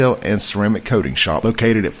and ceramic coating shop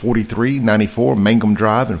located at 4394 Mangum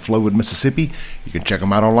Drive in Flowood, Mississippi. You can check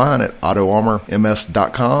them out online at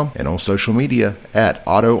AutoArmorMS.com and on social media at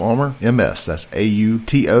AutoArmorMS. That's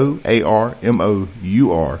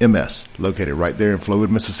AutoArmorMS. Located right there in Flowood,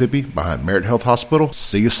 Mississippi behind Merit Health Hospital.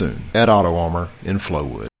 See you soon at Auto Armor in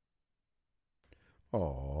Flowood.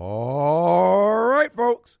 All right,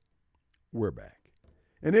 folks, we're back.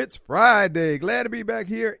 And it's Friday. Glad to be back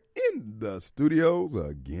here in the studios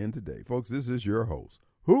again today. Folks, this is your host.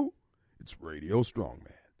 Who? It's Radio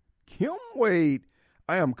Strongman, Kim Wade.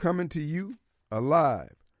 I am coming to you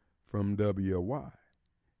alive from WYAB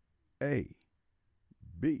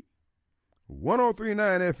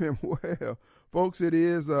 1039 FM. Well, folks, it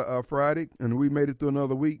is a Friday, and we made it through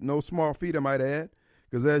another week. No small feat, I might add,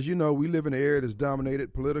 because as you know, we live in an area that's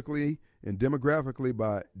dominated politically and demographically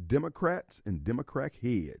by Democrats and Democrat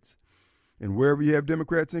heads. And wherever you have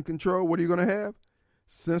Democrats in control, what are you going to have?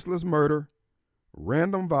 Senseless murder,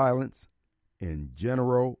 random violence, and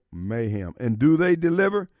general mayhem. And do they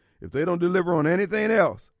deliver? If they don't deliver on anything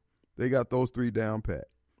else, they got those three down pat.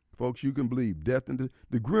 Folks, you can believe death and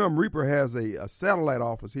the Grim Reaper has a satellite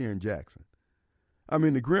office here in Jackson. I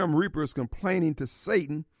mean, the Grim Reaper is complaining to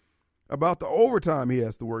Satan about the overtime he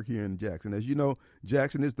has to work here in Jackson. As you know,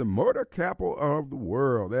 Jackson is the murder capital of the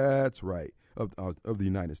world. That's right, of the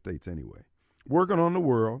United States anyway. Working on the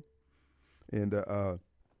world, and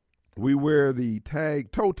we wear the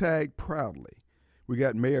toe tag proudly. We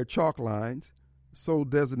got Mayor Chalk lines, so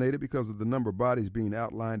designated because of the number of bodies being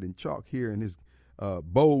outlined in chalk here in his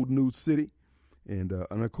bold new city. And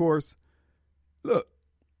of course, look,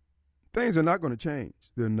 things are not going to change.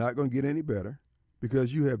 They're not going to get any better,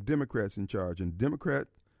 because you have Democrats in charge, and Democrat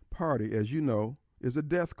Party, as you know, is a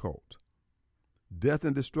death cult. Death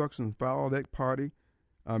and destruction follow that party.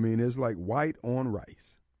 I mean, it's like white on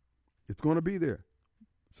rice. It's going to be there.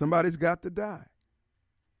 Somebody's got to die.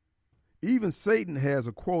 Even Satan has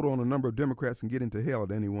a quota on the number of Democrats can get into hell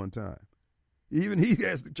at any one time. Even he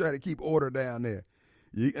has to try to keep order down there.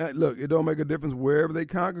 Look, it don't make a difference wherever they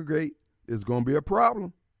congregate. It's going to be a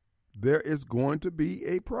problem. There is going to be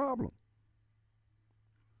a problem.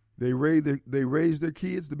 They raise their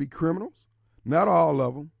kids to be criminals. Not all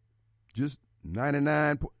of them, just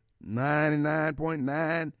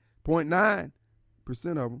 99.9%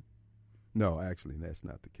 of them. No, actually, that's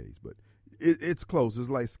not the case, but it's close. It's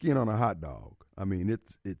like skin on a hot dog. I mean,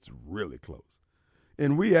 it's really close.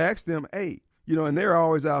 And we asked them, hey, and they're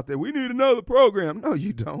always out there, we need another program. No,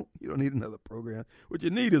 you don't. You don't need another program. What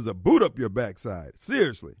you need is a boot up your backside.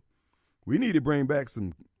 Seriously. We need to bring back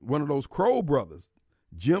one of those Crow brothers.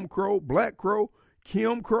 Jim Crow, Black Crow,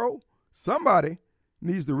 Kim Crow. Somebody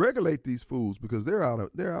needs to regulate these fools, because they're out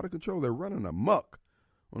of control. They're running amok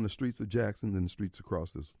on the streets of Jackson and the streets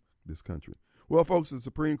across this country. Well, folks, the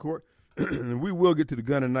Supreme Court, and we will get to the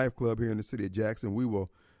Gun and Knife Club here in the city of Jackson. We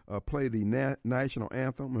will play the national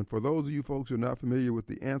anthem. And for those of you folks who are not familiar with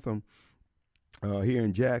the anthem here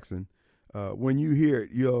in Jackson, when you hear it,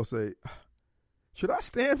 you'll say, should I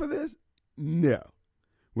stand for this? No.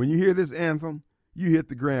 When you hear this anthem, you hit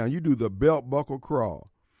the ground. You do the belt buckle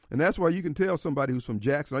crawl. And that's why you can tell somebody who's from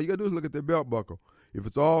Jackson, all you got to do is look at their belt buckle. If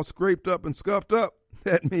it's all scraped up and scuffed up,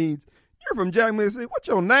 that means you're from Jackson, Mississippi. What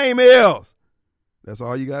your name is? That's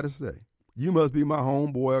all you got to say. You must be my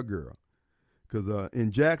homeboy or girl. Because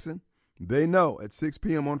in Jackson, they know at 6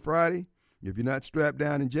 p.m. on Friday, if you're not strapped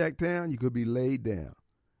down in Jacktown, you could be laid down,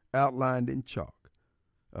 outlined in chalk.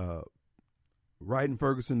 Wright and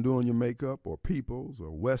Ferguson doing your makeup, or Peoples, or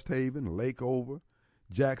West Haven, Lakeover,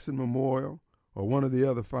 Jackson Memorial, or one of the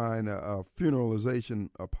other fine funeralization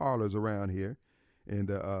parlors around here. And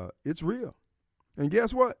it's real. And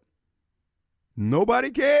guess what? Nobody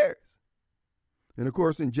cares. And, of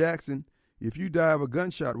course, in Jackson, if you die of a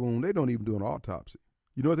gunshot wound, they don't even do an autopsy.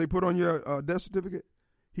 You know what they put on your death certificate?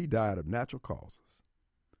 He died of natural causes.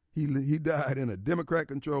 He died in a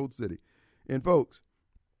Democrat-controlled city. And, folks,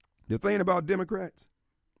 the thing about Democrats,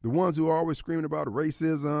 the ones who are always screaming about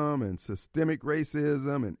racism and systemic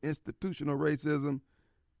racism and institutional racism,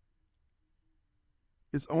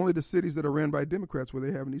 it's only the cities that are ran by Democrats where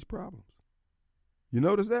they're having these problems. You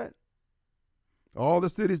notice that? All the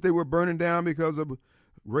cities they were burning down because of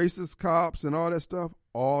racist cops and all that stuff,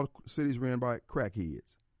 all cities ran by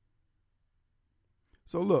crackheads.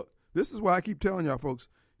 So look, this is why I keep telling y'all folks,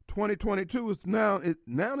 2022 is now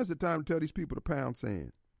is the time to tell these people to pound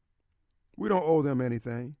sand. We don't owe them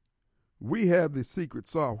anything. We have the secret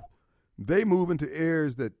sauce. They move into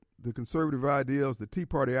areas that the conservative ideals, the Tea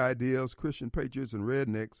Party ideals, Christian patriots and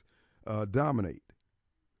rednecks dominate.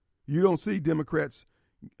 You don't see Democrats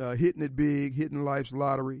hitting it big, hitting life's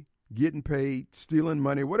lottery, getting paid, stealing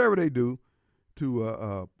money, whatever they do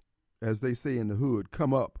to, as they say in the hood,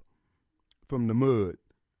 come up from the mud.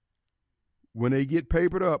 When they get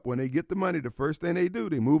papered up, when they get the money, the first thing they do,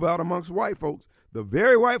 they move out amongst white folks. The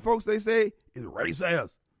very white folks they say is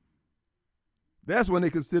racist. That's when they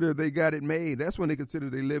consider they got it made. That's when they consider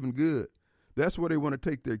they living good. That's where they want to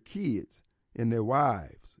take their kids and their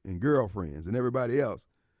wives and girlfriends and everybody else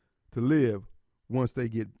to live once they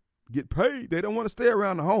get paid. They don't want to stay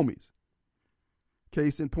around the homies.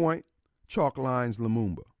 Case in point, Chalk Lines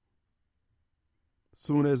Lumumba.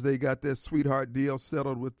 Soon as they got that sweetheart deal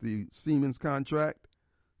settled with the Siemens contract,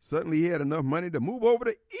 suddenly he had enough money to move over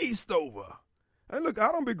to Eastover. And look,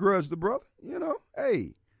 I don't begrudge the brother. You know,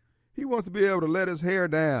 hey, he wants to be able to let his hair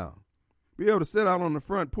down, be able to sit out on the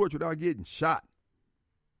front porch without getting shot.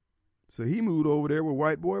 So he moved over there with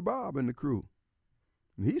White Boy Bob and the crew.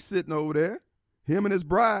 And he's sitting over there, him and his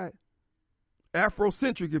bride,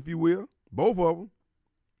 Afrocentric, if you will, both of them.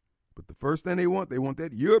 But the first thing they want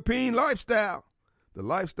that European lifestyle. The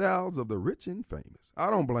lifestyles of the rich and famous. I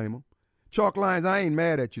don't blame them. Chalk Lines, I ain't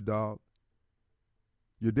mad at you, dog.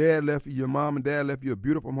 Your mom and dad left you a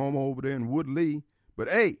beautiful home over there in Woodley. But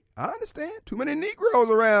hey, I understand. Too many Negroes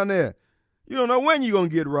around there. You don't know when you're going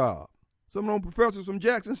to get robbed. Some of them professors from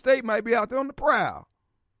Jackson State might be out there on the prowl.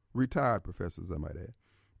 Retired professors, I might add.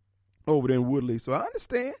 Over there in Woodley. So I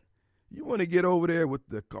understand. You want to get over there with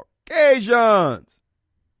the Caucasians.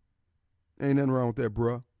 Ain't nothing wrong with that,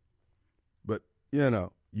 bruh. But, you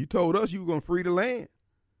know, you told us you were going to free the land.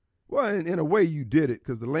 Well, in a way you did it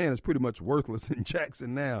because the land is pretty much worthless in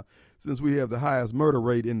Jackson now since we have the highest murder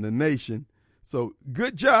rate in the nation. So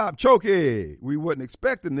good job, Chokey. We wasn't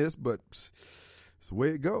expecting this, but it's the way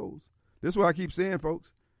it goes. This is why I keep saying,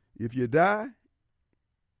 folks, if you die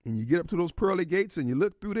and you get up to those pearly gates and you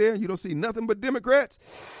look through there and you don't see nothing but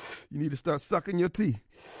Democrats, you need to start sucking your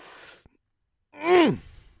teeth. I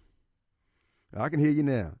can hear you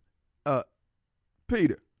now.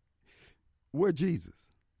 Peter, where Jesus?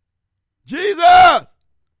 Jesus!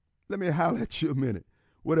 Let me holler at you a minute.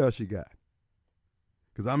 What else you got?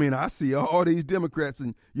 Because, I mean, I see all these Democrats,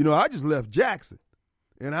 and, you know, I just left Jackson,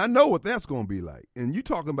 and I know what that's going to be like. And you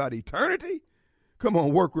talking about eternity? Come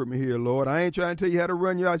on, work with me here, Lord. I ain't trying to tell you how to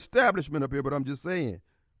run your establishment up here, but I'm just saying,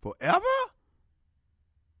 forever?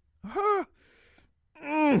 Huh?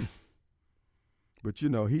 But, you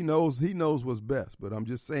know, he knows what's best. But I'm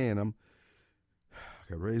just saying, I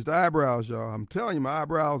got raised eyebrows, y'all. I'm telling you, my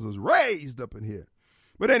eyebrows is raised up in here.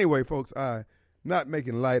 But anyway, folks, I not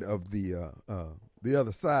making light of the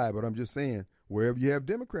other side, but I'm just saying, wherever you have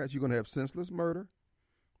Democrats, you're going to have senseless murder,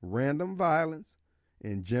 random violence,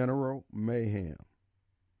 and general mayhem.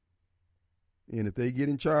 And if they get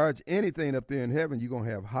in charge, anything up there in heaven, you're going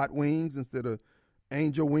to have hot wings instead of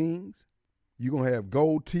angel wings. You're going to have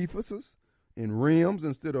gold Tifuses and rims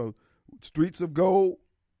instead of streets of gold.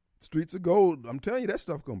 Streets of gold, I'm telling you, that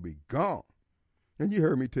stuff going to be gone. And you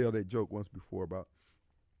heard me tell that joke once before about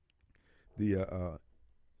the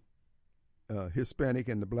Hispanic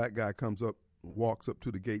and the black guy walks up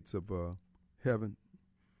to the gates of heaven.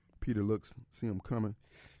 Peter looks, see him coming.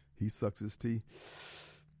 He sucks his teeth.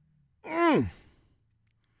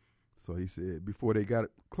 So he said, before they got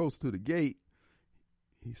close to the gate,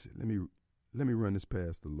 he said, let me run this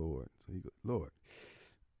past the Lord. So he goes, Lord,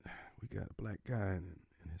 we got a black guy and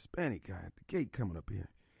a Hispanic guy at the gate coming up here.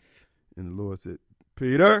 And the Lord said,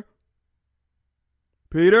 Peter,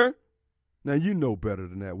 now you know better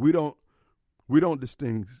than that. We don't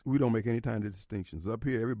distinguish. We don't make any kind of distinctions. Up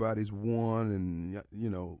here, everybody's one, and, you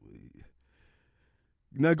know.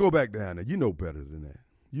 Now go back down there. You know better than that.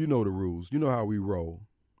 You know the rules. You know how we roll.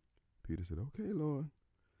 Peter said, okay, Lord.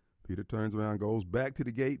 Peter turns around, goes back to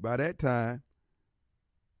the gate. By that time,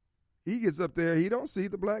 he gets up there. He don't see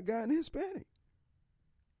the black guy and the Hispanic.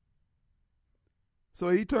 So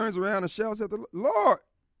he turns around and shouts at the Lord,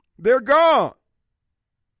 they're gone.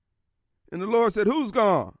 And the Lord said, who's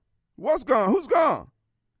gone? What's gone? Who's gone?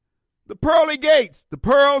 The pearly gates. The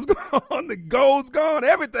pearl's gone. The gold's gone.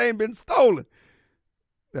 Everything been stolen.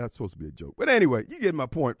 That's supposed to be a joke. But anyway, you get my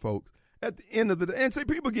point, folks. At the end of the day, and see,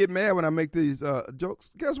 people get mad when I make these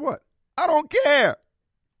jokes. Guess what? I don't care.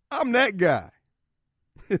 I'm that guy.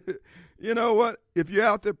 You know what? If you're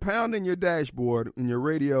out there pounding your dashboard and your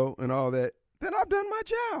radio and all that, then I've done my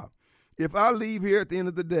job. If I leave here at the end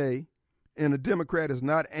of the day and a Democrat is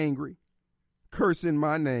not angry, cursing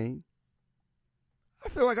my name, I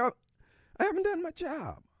feel like I haven't done my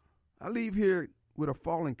job. I leave here with a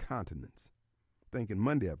fallen countenance, thinking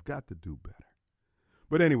Monday I've got to do better.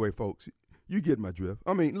 But anyway, folks, you get my drift.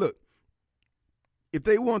 I mean, look, if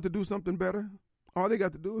they want to do something better, all they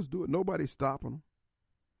got to do is do it. Nobody's stopping them.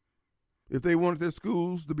 If they wanted their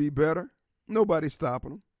schools to be better, nobody's stopping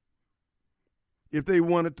them. If they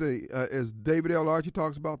wanted to, as David L. Archie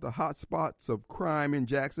talks about, the hot spots of crime in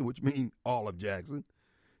Jackson, which mean all of Jackson.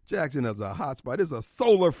 Jackson is a hot spot. It's a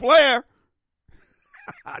solar flare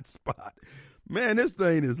hot spot. Man, this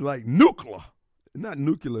thing is like nuclear. Not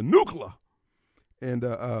nuclear, nuclear. And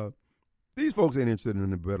these folks ain't interested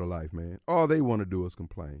in a better life, man. All they want to do is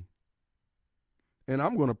complain. And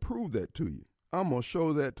I'm going to prove that to you. I'm going to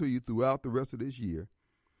show that to you throughout the rest of this year.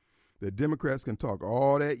 The Democrats can talk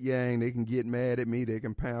all that yang. They can get mad at me. They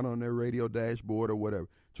can pound on their radio dashboard or whatever.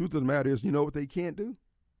 Truth of the matter is, you know what they can't do?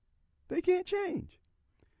 They can't change.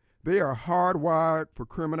 They are hardwired for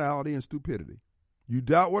criminality and stupidity. You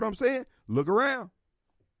doubt what I'm saying? Look around.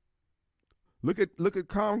 Look at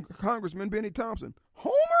Congressman Benny Thompson.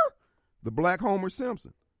 Homer? The black Homer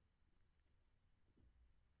Simpson.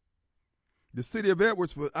 The city of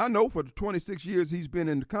Edwards, I know for the 26 years he's been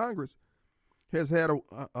in Congress, has had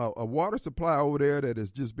a water supply over there that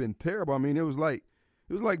has just been terrible. I mean, it was like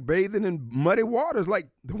bathing in muddy water. It's like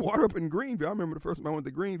the water up in Greenville. I remember the first time I went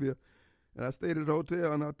to Greenville, and I stayed at a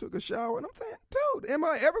hotel, and I took a shower, and I'm saying, dude, am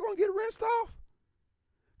I ever going to get rinsed off?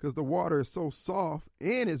 Because the water is so soft,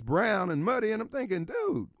 and it's brown and muddy, and I'm thinking,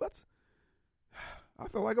 dude, I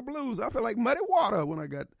feel like a blues. I feel like muddy water when I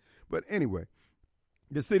got, but anyway.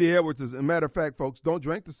 The city of Edwards is, as a matter of fact, folks, don't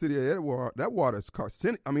drink the city of Edwards. That water is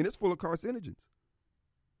it's full of carcinogens.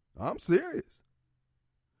 I'm serious.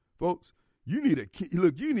 Folks, you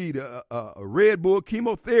need a Red Bull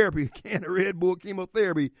chemotherapy, a can of Red Bull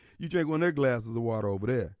chemotherapy. You drink one of their glasses of water over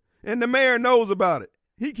there. And the mayor knows about it.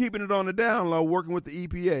 He keeping it on the down low, working with the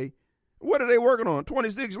EPA. What are they working on?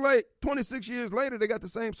 26 years later, they got the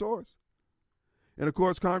same source. And, of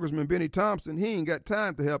course, Congressman Benny Thompson, he ain't got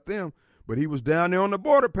time to help them. But he was down there on the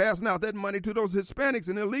border passing out that money to those Hispanics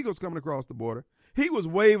and illegals coming across the border. He was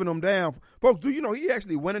waving them down. Folks, do you know he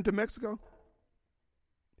actually went into Mexico?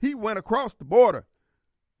 He went across the border.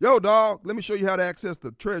 Yo, dog, let me show you how to access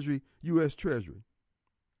the Treasury, U.S. Treasury.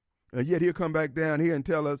 And yet he'll come back down here and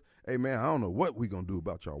tell us, hey, man, I don't know what we're going to do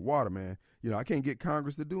about y'all water, man. You know, I can't get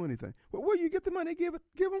Congress to do anything. Well, where you get the money, give it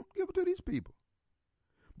to these people.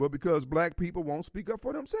 But because black people won't speak up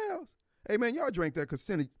for themselves. Hey, man, y'all drink that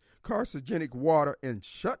carcinogenic water and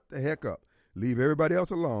shut the heck up. Leave everybody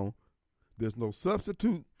else alone. There's no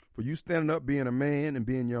substitute for you standing up, being a man, and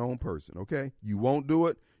being your own person, okay? You won't do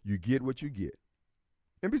it. You get what you get.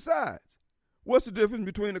 And besides, what's the difference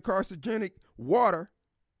between the carcinogenic water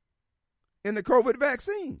and the COVID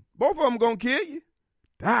vaccine? Both of them going to kill you.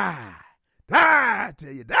 Die. I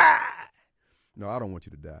tell you, die. No, I don't want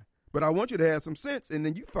you to die. But I want you to have some sense, and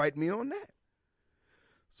then you fight me on that.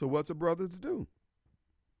 So what's a brother to do?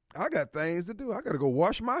 I got things to do. I got to go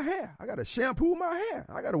wash my hair. I got to shampoo my hair.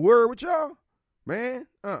 I got to worry with y'all. Man,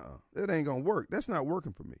 that ain't going to work. That's not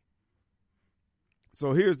working for me.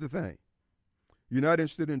 So here's the thing. You're not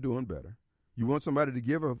interested in doing better. You want somebody to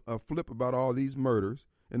give a flip about all these murders,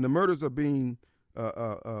 and the murders are being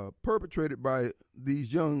perpetrated by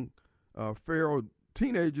these young feral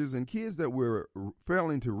teenagers and kids that we're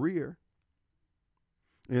failing to rear.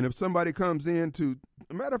 And if somebody comes in to,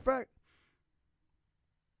 a matter of fact,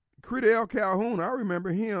 Critter L. Calhoun, I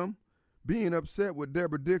remember him being upset with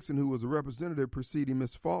Deborah Dixon, who was a representative preceding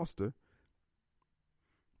Miss Foster.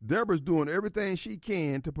 Deborah's doing everything she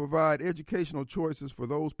can to provide educational choices for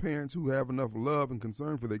those parents who have enough love and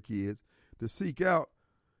concern for their kids to seek out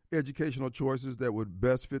educational choices that would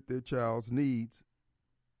best fit their child's needs.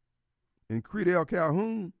 And Critter L.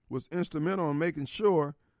 Calhoun was instrumental in making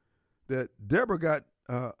sure that Deborah got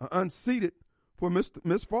unseated for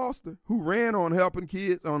Miss Foster, who ran on helping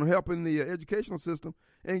kids, on helping the educational system.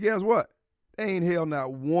 And guess what? They ain't held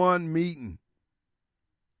not one meeting.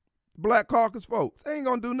 Black caucus folks, they ain't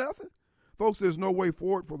going to do nothing. Folks, there's no way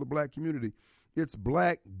forward for the black community. It's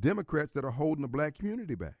black Democrats that are holding the black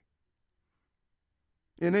community back.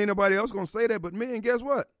 And ain't nobody else going to say that but me. And guess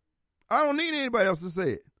what? I don't need anybody else to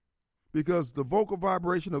say it. Because the vocal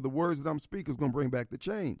vibration of the words that I'm speaking is going to bring back the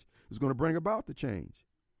change. It's going to bring about the change.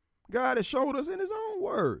 God has showed us in his own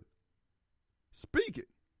word. Speak it.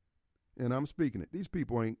 And I'm speaking it. These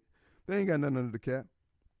people ain't got nothing under the cap.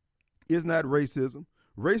 It's not racism.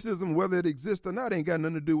 Racism, whether it exists or not, ain't got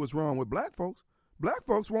nothing to do with what's wrong with black folks. Black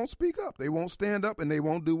folks won't speak up. They won't stand up, and they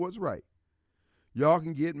won't do what's right. Y'all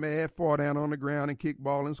can get mad, fall down on the ground, and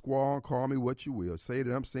kickball and squall and call me what you will. Say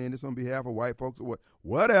that I'm saying this on behalf of white folks or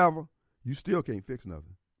whatever. You still can't fix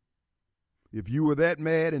nothing. If you were that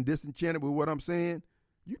mad and disenchanted with what I'm saying,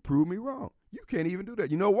 you prove me wrong. You can't even do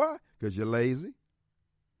that. You know why? Because you're lazy,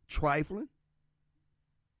 trifling,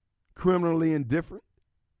 criminally indifferent.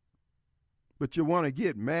 but you want to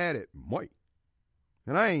get mad at Mike.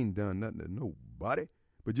 And I ain't done nothing to nobody,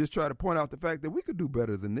 but just try to point out the fact that we could do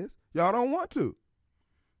better than this. Y'all don't want to.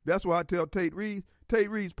 That's why I tell Tate Reeves,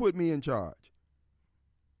 put me in charge.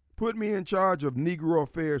 Put me in charge of Negro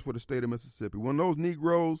affairs for the state of Mississippi. When those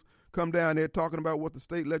Negroes come down there talking about what the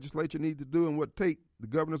state legislature needs to do and what Tate, the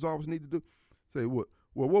governor's office, needs to do, say, well,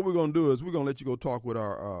 what we're going to do is we're going to let you go talk with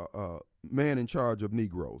our man in charge of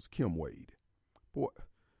Negroes, Kim Wade. Boy,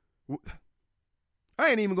 I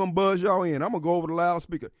ain't even going to buzz y'all in. I'm going to go over the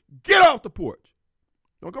loudspeaker. Get off the porch.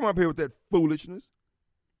 Don't come up here with that foolishness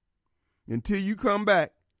until you come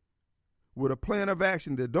back with a plan of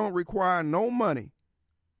action that don't require no money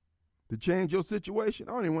to change your situation.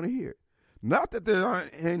 I don't even want to hear it. Not that there aren't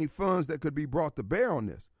any funds that could be brought to bear on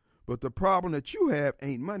this, but the problem that you have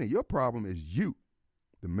ain't money. Your problem is you,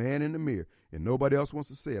 the man in the mirror, and nobody else wants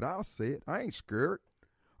to say it. I'll say it. I ain't scared.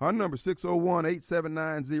 Our number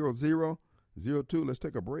 601-879-0002. Let's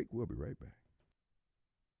take a break. We'll be right back.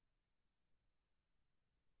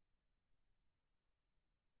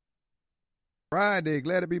 Friday,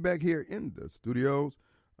 glad to be back here in the studios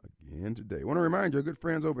again today. I want to remind you, our good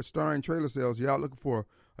friends over at Starring Trailer Sales, y'all looking for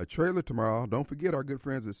a trailer tomorrow. Don't forget our good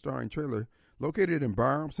friends at Starring Trailer, located in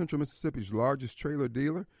Byram, Central Mississippi's largest trailer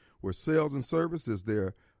dealer, where sales and service is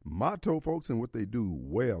their motto, folks, and what they do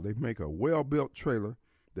well. They make a well-built trailer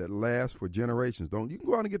that lasts for generations. You can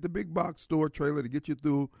go out and get the big box store trailer to get you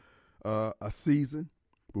through a season.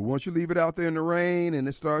 But once you leave it out there in the rain and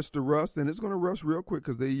it starts to rust, then it's going to rust real quick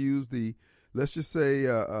because they use let's just say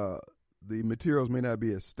the materials may not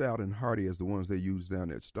be as stout and hardy as the ones they use down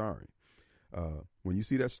there at Starring. When you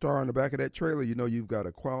see that star on the back of that trailer, you know you've got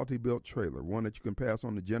a quality built trailer, one that you can pass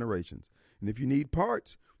on to generations. And if you need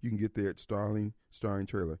parts, you can get there at Starring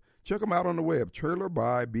Trailer. Check them out on the web,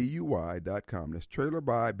 trailerbybuy.com. That's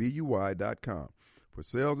trailerbybuy.com. For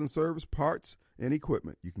sales and service, parts, and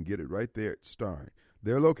equipment, you can get it right there at Starring.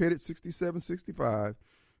 They're located 6765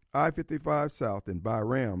 I-55 South in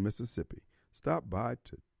Byram, Mississippi. Stop by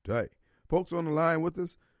today. Folks on the line with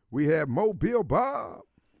us, we have Mobile Bob.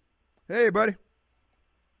 Hey, buddy.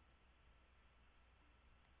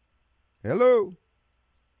 Hello.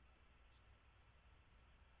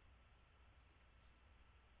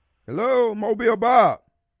 Hello, Mobile Bob.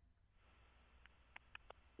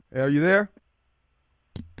 Are you there?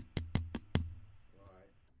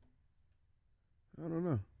 I don't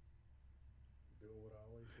know.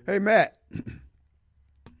 Hey, Matt.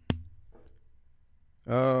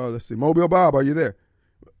 Let's see. Mobile Bob, are you there?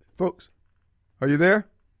 Folks, are you there?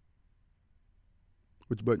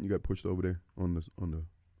 Which button you got pushed over there on the?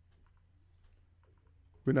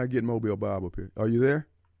 We're not getting Mobile Bob up here. Are you there?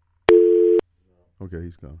 Okay,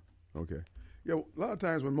 he's gone. Okay. Yeah, a lot of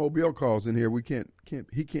times when Mobile calls in here, he can't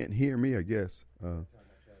hear me, I guess.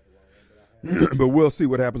 But we'll see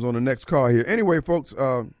what happens on the next call here. Anyway, folks,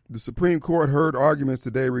 the Supreme Court heard arguments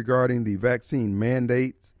today regarding the vaccine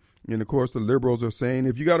mandates. And, of course, the liberals are saying,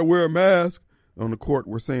 if you got to wear a mask, on the court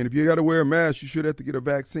we're saying, if you got to wear a mask, you should have to get a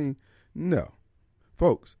vaccine. No.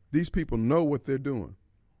 Folks, these people know what they're doing.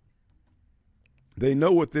 They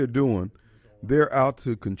know what they're doing. They're out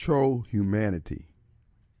to control humanity.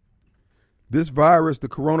 This virus, the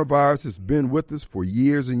coronavirus, has been with us for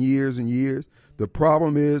years and years and years. The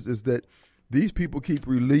problem is that these people keep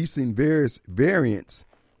releasing various variants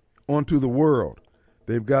onto the world.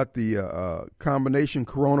 They've got the combination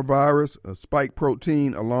coronavirus, spike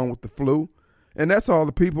protein, along with the flu. And that's all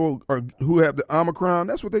the people who have the Omicron,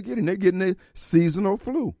 that's what they're getting. They're getting a seasonal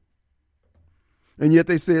flu. And yet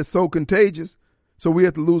they say it's so contagious, so we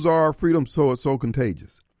have to lose all our freedom, so it's so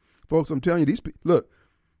contagious. Folks, I'm telling you, these people, look,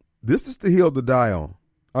 this is the hill to die on.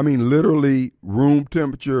 I mean, literally room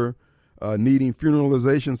temperature, needing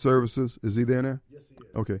funeralization services. Is he there now? Yes, he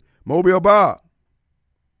is. Okay. Mobile Bob.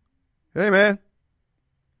 Hey, man.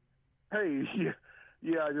 Hey,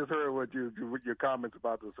 yeah, I just heard what your comments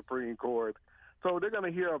about the Supreme Court. So they're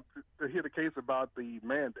going to hear the case about the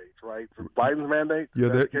mandates, right? For Biden's mandate? Yeah,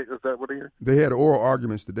 is that what they hear? They had oral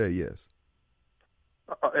arguments today, yes.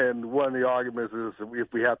 And one of the arguments is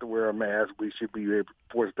if we have to wear a mask, we should be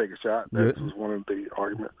forced to take a shot. That was one of the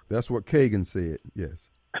arguments. That's what Kagan said,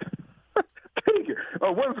 yes. Kagan?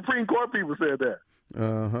 Oh, one of the Supreme Court people said that.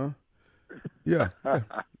 Uh-huh. Yeah.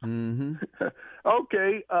 Mm-hmm.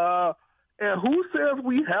 Okay. And who says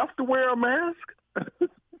we have to wear a mask?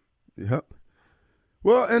 Yep.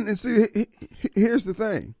 Well, and see, here's the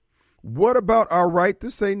thing. What about our right to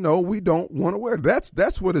say, no, we don't want to wear it?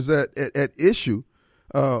 That's what is at issue.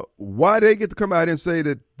 Why they get to come out and say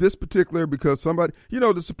that this particular, because somebody,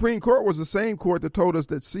 the Supreme Court was the same court that told us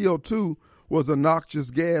that CO2 was a noxious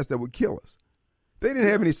gas that would kill us. They didn't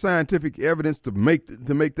have any scientific evidence to make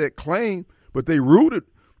that claim, but they rooted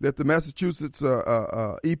that the Massachusetts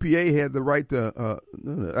EPA had the right to,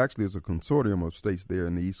 actually it's a consortium of states there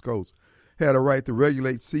in the East Coast, had a right to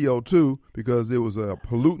regulate CO2 because it was a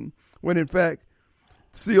pollutant, when in fact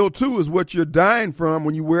CO2 is what you're dying from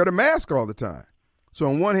when you wear the mask all the time. So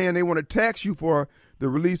on one hand, they want to tax you for the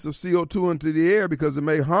release of CO2 into the air because it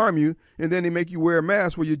may harm you, and then they make you wear a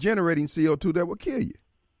mask where you're generating CO2 that will kill you.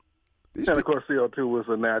 And of course, CO2 is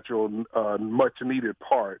a natural, much-needed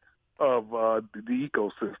part of the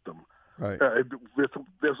ecosystem. Right.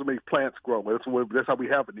 This will make plants grow. That's how we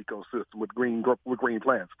have an ecosystem with green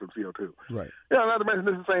plants from CO2. Right. Yeah, not to mention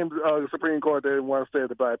this is the same Supreme Court that once said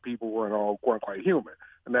that black people weren't quite human,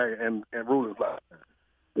 and rulers like that.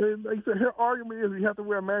 They said her argument is you have to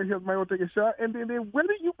wear a mask, you have to take a shot, and then where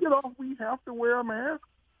do you get off? We have to wear a mask.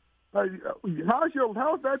 How's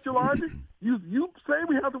that your logic? You say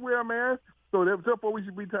we have to wear a mask, so therefore we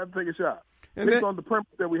should be time to take a shot. And based on the premise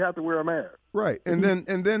that we have to wear a mask. Right. And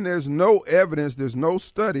then there's no evidence, there's no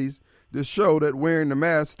studies that show that wearing the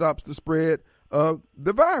mask stops the spread of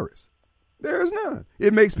the virus. There is none.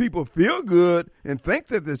 It makes people feel good and think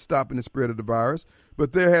that they're stopping the spread of the virus,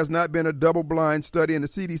 but there has not been a double-blind study, and the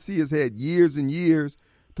CDC has had years and years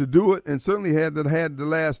to do it, and certainly had the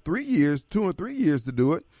last 3 years, 2 or 3 years to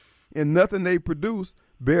do it, and nothing they produce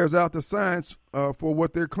bears out the science for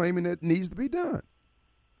what they're claiming that needs to be done.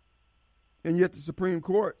 And yet the Supreme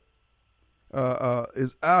Court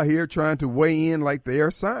is out here trying to weigh in like they are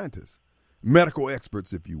scientists, medical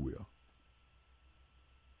experts, if you will.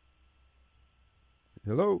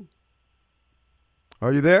 Hello?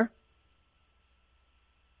 Are you there?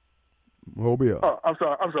 Mobile. Oh, I'm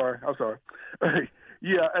sorry.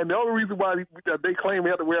 Yeah, and the only reason why they claim we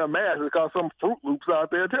have to wear a mask is because some Fruit Loops out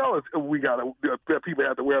there tell us that people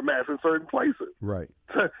have to wear a mask in certain places. Right.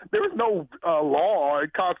 There is no law or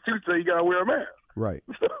constitution that you got to wear a mask. Right.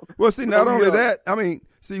 Well, see, not only that,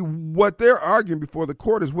 what they're arguing before the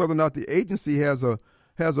court is whether or not the agency has a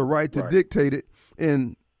right to dictate it,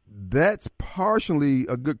 and that's partially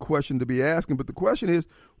a good question to be asking. But the question is,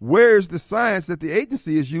 where's the science that the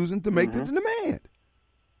agency is using to make the demand?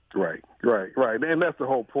 Right. And that's the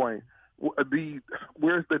whole point.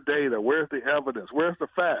 Where's the data? Where's the evidence? Where's the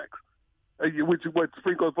facts? Which is what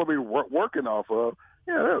Supreme Court's probably working off of.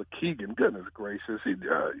 Yeah, that was Keegan. Goodness gracious.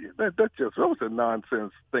 That was a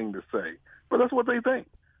nonsense thing to say. But that's what they think.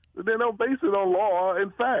 They don't base it on law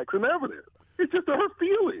and facts and evidence. It's just her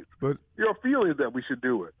feelings. But your feelings that we should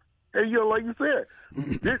do it. And, like you said,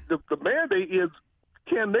 the mandate is,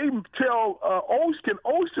 can they tell can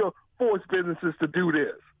OSHA force businesses to do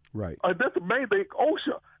this? Right. That's the main thing.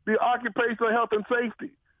 OSHA, the Occupational Health and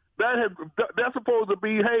Safety. That's supposed to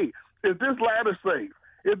be, hey, is this ladder safe?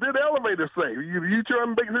 Is this elevator safe? You try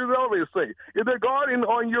and make sure the elevator safe. Is there guarding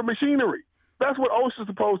on your machinery? That's what OSHA is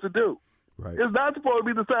supposed to do. Right. It's not supposed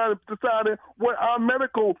to be deciding what our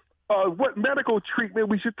medical treatment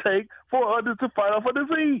we should take for others to fight off a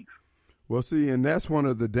disease. Well, see, and that's one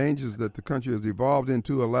of the dangers that the country has evolved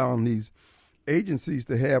into, allowing these agencies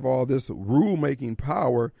to have all this rule-making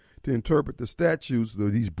power to interpret the statutes,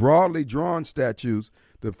 these broadly drawn statutes.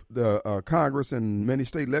 The Congress and many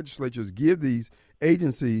state legislatures give these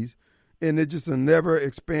agencies, and it's just a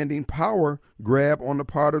never-expanding power grab on the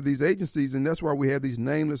part of these agencies, and that's why we have these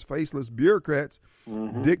nameless, faceless bureaucrats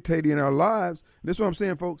dictating our lives. And that's what I'm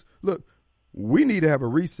saying, folks. Look, we need to have a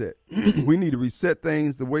reset. We need to reset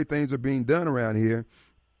things the way things are being done around here.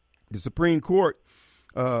 The Supreme Court,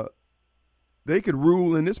 they could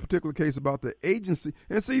rule in this particular case about the agency.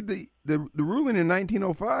 And see, the ruling in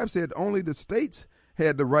 1905 said only the states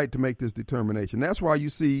had the right to make this determination. That's why you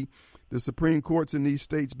see the Supreme Courts in these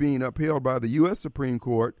states being upheld by the U.S. Supreme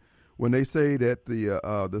Court when they say that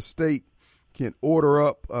the state can order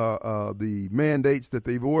up the mandates that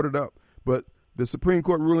they've ordered up. But the Supreme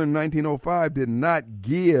Court ruling in 1905 did not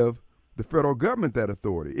give the federal government that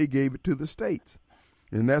authority. It gave it to the states.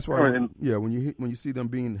 And that's why, when you see them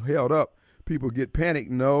being held up, people get panicked.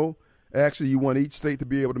 No, actually, you want each state to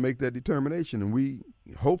be able to make that determination. And we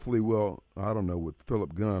hopefully will, I don't know, with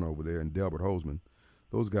Philip Gunn over there and Delbert Hosemann.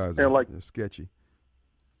 Those guys are sketchy.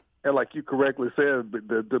 And like you correctly said,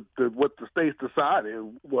 what the states decided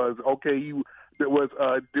was, okay,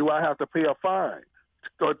 do I have to pay a fine?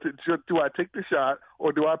 Or do I take the shot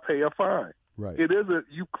or do I pay a fine? Right. It isn't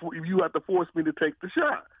you have to force me to take the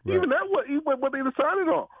shot. Right. Even what they decided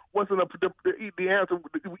on wasn't the answer.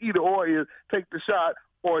 Either or is take the shot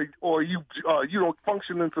or you don't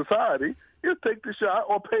function in society. You take the shot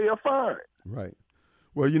or pay a fine. Right.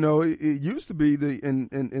 Well, it used to be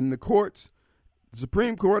in the courts, the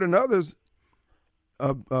Supreme Court and others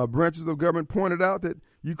branches of government pointed out that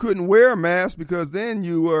you couldn't wear a mask because then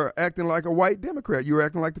you were acting like a white Democrat. You were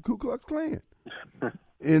acting like the Ku Klux Klan.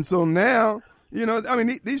 And so now,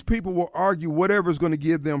 these people will argue whatever's going to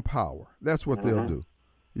give them power. That's what they'll do,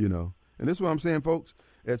 And this is what I'm saying, folks.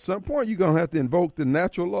 At some point, you're going to have to invoke the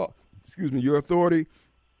natural law, your authority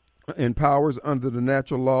and powers under the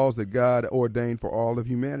natural laws that God ordained for all of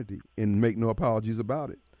humanity and make no apologies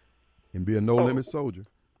about it and be a no-limit soldier.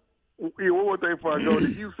 Yeah, one more thing before I go.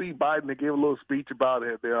 Did you see Biden that gave a little speech about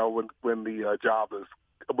it there when the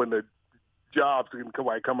jobs can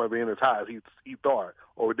come up in as high as he thought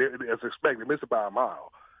or as expected, missed by a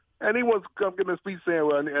mile, and he was giving a speech saying,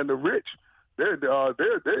 "Well, and the rich, they're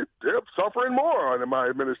suffering more under my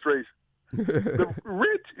administration." The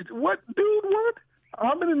rich, what?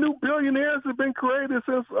 How many new billionaires have been created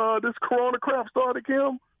since this Corona crap started,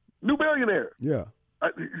 Kim? New billionaires. Yeah.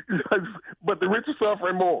 But the rich are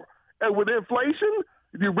suffering more. And with inflation,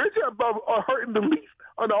 the rich are hurting the least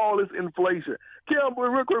under all this inflation. Kim,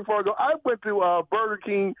 real quick before I go, I went to Burger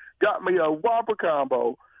King, got me a Whopper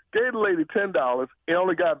combo, gave the lady $10, and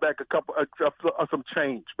only got back a couple some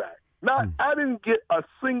change back. I didn't get a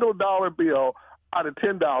single dollar bill out of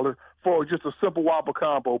 $10 for just a simple Whopper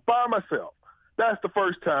combo by myself. That's the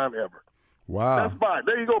first time ever. Wow. That's Biden.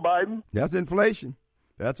 There you go, Biden. That's inflation.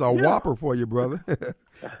 That's a whopper for you, brother.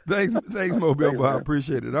 Thanks, Mobile. I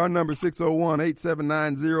appreciate it. Our number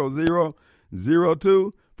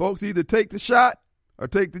 601-879-0002. Folks, either take the shot or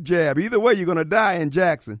take the jab. Either way, you're going to die in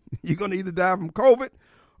Jackson. You're going to either die from COVID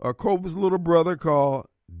or COVID's little brother called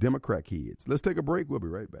Democrat kids. Let's take a break. We'll be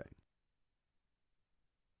right back.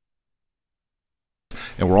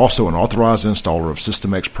 And we're also an authorized installer of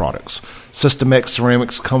System X products. System X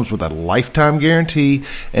Ceramics comes with a lifetime guarantee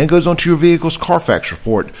and goes onto your vehicle's Carfax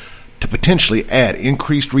report to potentially add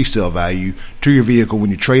increased resale value to your vehicle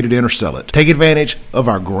when you trade it in or sell it. Take advantage of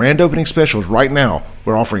our grand opening specials right now.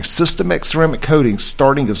 We're offering System X ceramic coatings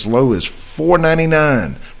starting as low as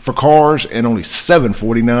 $4.99 for cars and only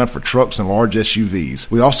 $7.49 for trucks and large SUVs.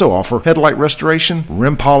 We also offer headlight restoration,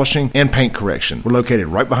 rim polishing, and paint correction. We're located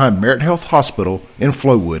right behind Merit Health Hospital in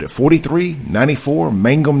Flowood at 4394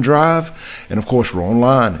 Mangum Drive. And of course, we're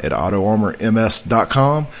online at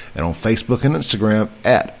AutoArmorMS.com and on Facebook and Instagram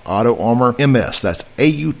at AutoArmorMS. That's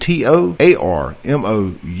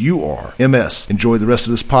AutoArmorMours. Enjoy the rest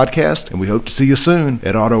of this podcast, and we hope to see you soon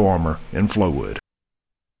at Auto Armor in Flowood.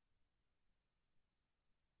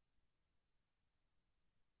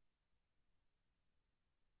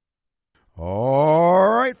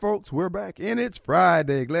 All right, folks, we're back, and it's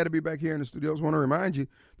Friday. Glad to be back here in the studios. Want to remind you,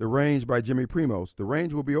 The Range by Jimmy Primos. The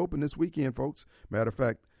Range will be open this weekend, folks. Matter of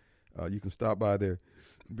fact, you can stop by there.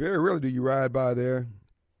 Very rarely do you ride by there,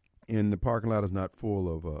 and the parking lot is not full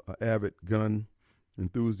of avid gun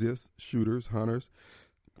enthusiasts, shooters, hunters,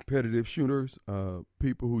 competitive shooters,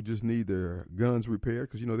 people who just need their guns repaired,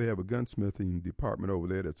 because, they have a gunsmithing department over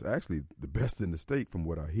there that's actually the best in the state from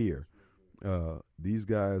what I hear. These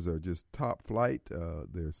guys are just top flight.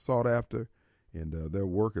 They're sought after, and their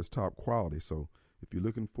work is top quality. So if you're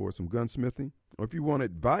looking for some gunsmithing, or if you want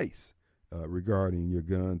advice regarding your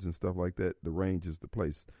guns and stuff like that, The Range is the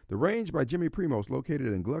place. The Range by Jimmy Primos, located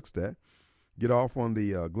in Gluckstadt. Get off on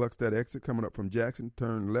the Gluckstadt exit coming up from Jackson,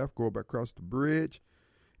 turn left, go back across the bridge,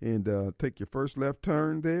 and take your first left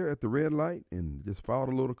turn there at the red light, and just follow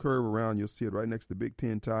the little curve around. You'll see it right next to Big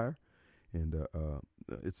Ten Tire. And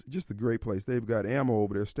it's just a great place. They've got ammo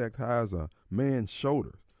over there stacked high as a man's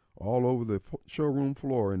shoulder all over the showroom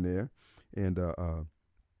floor in there. And, of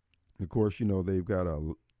course, they've got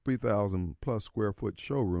a 3,000-plus square foot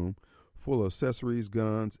showroom full of accessories,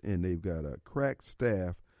 guns, and they've got a crack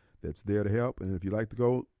staff that's there to help. And if you'd like to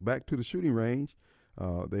go back to the shooting range,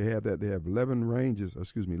 they have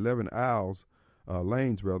 11 aisles,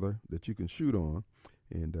 lanes, that you can shoot on.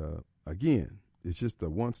 And, again, it's just a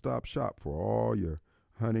one-stop shop for all your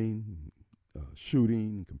hunting,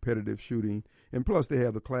 shooting, competitive shooting. And plus, they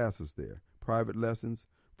have the classes there, private lessons,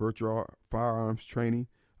 virtual firearms training,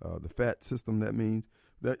 the FAT system. That means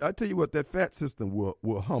I tell you what, that FAT system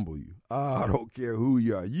will humble you. I don't care who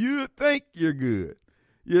you are. You think you're good.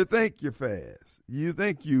 You think you're fast. You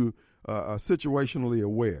think you are situationally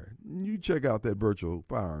aware. You check out that virtual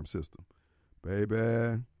firearm system.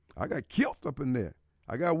 Baby, I got killed up in there.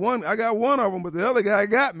 I got one of them, but the other guy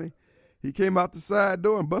got me. He came out the side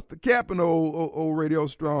door and busted the cap in the old Radio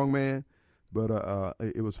Strong, man. But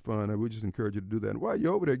it was fun. We just encourage you to do that. And while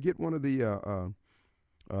you're over there, get one of the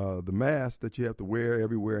masks that you have to wear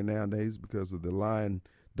everywhere nowadays because of the line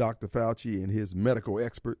Dr. Fauci and his medical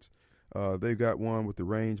experts. They've got one with The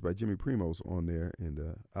Range by Jimmy Primos on there,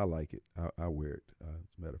 and I like it. I wear it. As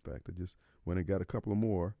a matter of fact, I just went and got a couple of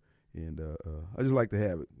more, and I just like to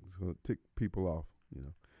have it. So tick people off, you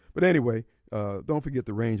know. But anyway, don't forget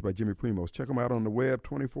The Range by Jimmy Primos. Check them out on the web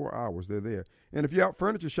 24 hours. They're there. And if you're out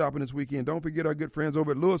furniture shopping this weekend, don't forget our good friends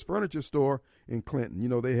over at Lewis Furniture Store in Clinton. You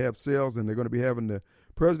know, they have sales, and they're going to be having the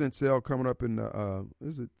President's Sale coming up in,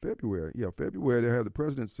 is it February? Yeah, February. They'll have the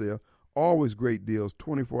President's Sale. Always great deals,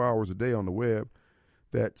 24 hours a day on the web.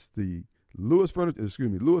 That's the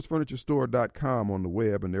LewisFurnitureStore.com on the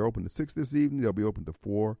web, and they're open to 6 this evening. They'll be open to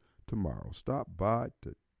 4 tomorrow. Stop by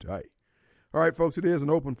today. All right, folks, it is an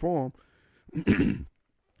open forum.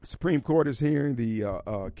 Supreme Court is hearing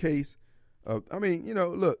the case. I mean, you know,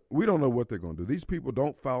 look, we don't know what they're going to do. These people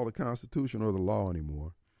don't follow the Constitution or the law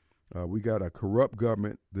anymore. We got a corrupt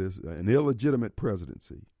government. There's an illegitimate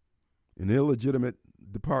presidency, an illegitimate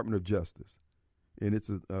Department of Justice, and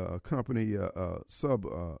it's a company,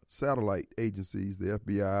 satellite agencies, the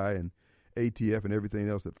FBI and ATF and everything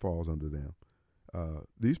else that falls under them.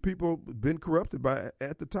 These people have been corrupted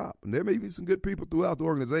at the top, and there may be some good people throughout the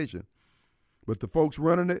organization, but the folks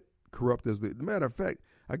running it, corrupt as the matter of fact.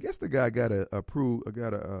 I guess the guy got to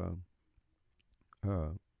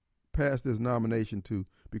pass this nomination to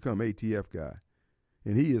become ATF guy,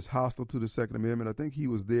 and he is hostile to the Second Amendment. I think he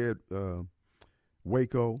was there at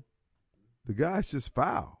Waco. The guy's just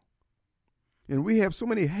foul. And we have so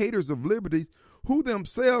many haters of liberty who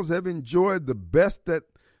themselves have enjoyed the best that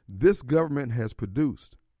this government has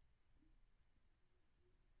produced.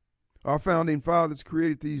 Our founding fathers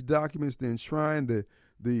created these documents to enshrine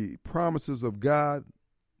the promises of God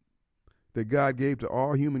that God gave to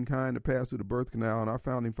all humankind to pass through the birth canal, and our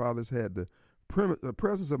founding fathers had the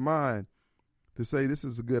presence of mind to say, this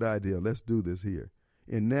is a good idea, let's do this here.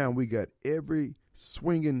 And now we got every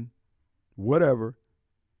swinging whatever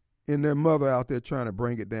and their mother out there trying to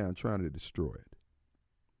bring it down, trying to destroy it.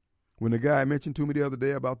 When the guy mentioned to me the other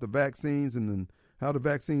day about the vaccines and then how the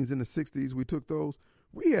vaccines in the 60s, we took those,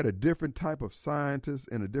 we had a different type of scientist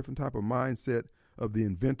and a different type of mindset of the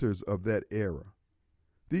inventors of that era.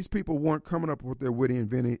 These people weren't coming up with their witty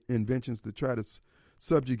inventions to try to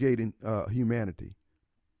subjugate humanity.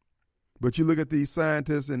 But you look at these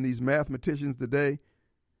scientists and these mathematicians today,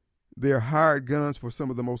 they're hired guns for some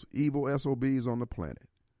of the most evil SOBs on the planet.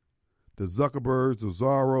 The Zuckerbergs, the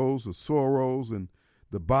Zorros, the Soros, and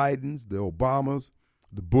the Bidens, the Obamas,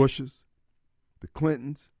 the Bushes, the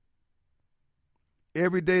Clintons.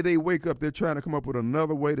 Every day they wake up, they're trying to come up with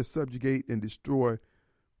another way to subjugate and destroy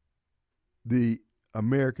the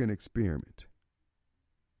American experiment.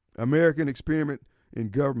 American experiment in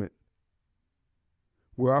government,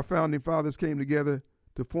 where our founding fathers came together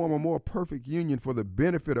to form a more perfect union for the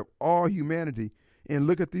benefit of all humanity. And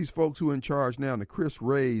look at these folks who are in charge now, the Chris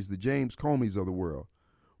Wrays, the James Comeys of the world.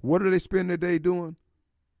 What do they spend their day doing?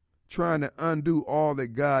 Trying to undo all that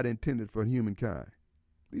God intended for humankind.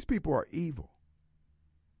 These people are evil.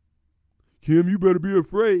 Kim, you better be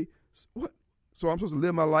afraid. What? So I'm supposed to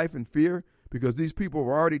live my life in fear because these people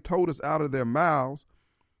have already told us out of their mouths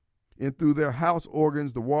and through their house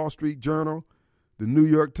organs, the Wall Street Journal, the New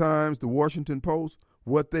York Times, the Washington Post,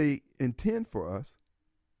 what they intend for us.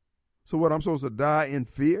 So what, I'm supposed to die in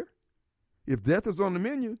fear? If death is on the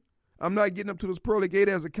menu, I'm not getting up to this pearly gate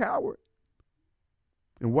as a coward.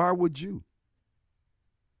 And why would you?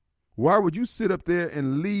 Why would you sit up there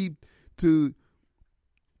and leave to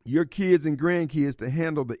your kids and grandkids to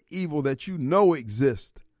handle the evil that you know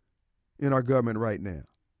exists in our government right now?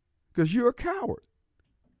 Because you're a coward.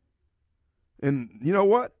 And you know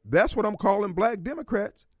what? That's what I'm calling black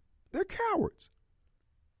Democrats. They're cowards.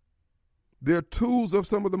 They're tools of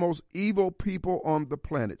some of the most evil people on the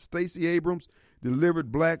planet. Stacey Abrams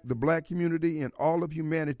delivered the black community and all of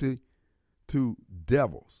humanity to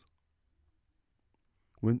devils.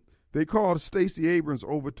 When they called Stacey Abrams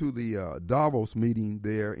over to the Davos meeting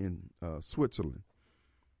there in Switzerland,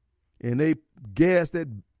 and they gassed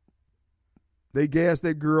that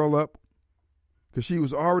girl up because she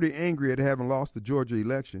was already angry at having lost the Georgia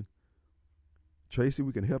election. Tracy,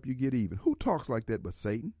 we can help you get even. Who talks like that but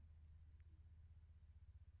Satan?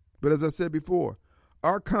 But as I said before,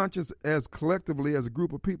 our conscience as collectively as a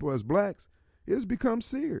group of people, as blacks, it has become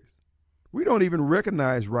serious. We don't even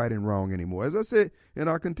recognize right and wrong anymore. As I said, and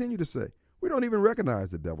I'll continue to say, we don't even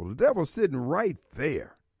recognize the devil. The devil's sitting right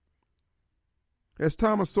there. As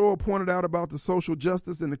Thomas Sowell pointed out about the social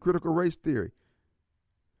justice and the critical race theory,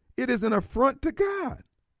 it is an affront to God.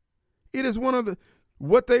 It is one of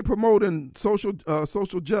what they promote in social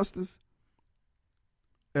justice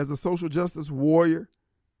as a social justice warrior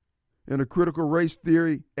and a critical race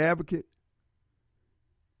theory advocate.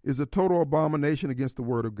 is a total abomination against the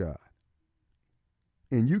word of God.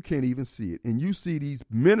 And you can't even see it. And you see these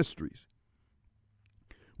ministries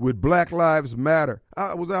with Black Lives Matter.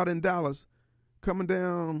 I was out in Dallas coming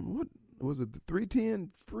down, what was it, the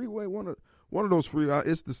 310 freeway? One of those freeways.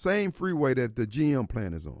 It's the same freeway that the GM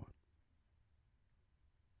plant is on.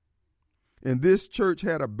 And this church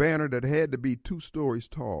had a banner that had to be 2 stories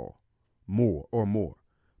tall, more.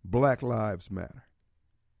 Black Lives Matter.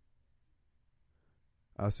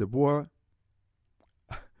 I said, boy,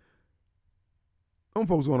 them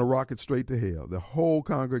folks want to rocket straight to hell, the whole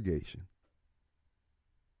congregation.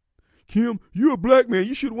 Kim, you're a black man.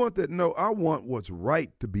 You should want that. No, I want what's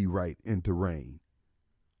right to be right and to reign.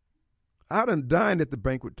 I done dined at the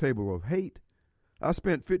banquet table of hate. I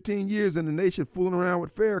spent 15 years in the nation fooling around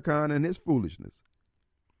with Farrakhan and his foolishness.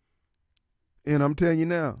 And I'm telling you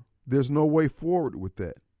now, there's no way forward with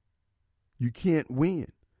that. You can't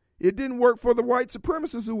win. It didn't work for the white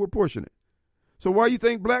supremacists who were pushing it. So why you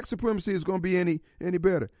think black supremacy is going to be any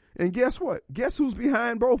better? And guess what? Guess who's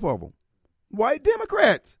behind both of them? White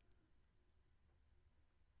Democrats.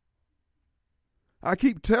 I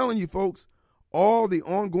keep telling you folks, all the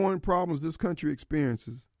ongoing problems this country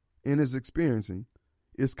experiences and is experiencing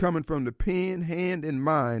is coming from the pen, hand, and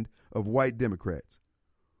mind of white Democrats,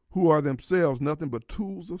 who are themselves nothing but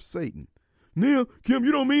tools of Satan. Neil, Kim,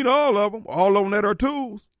 you don't mean all of them that are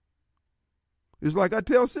tools. It's like I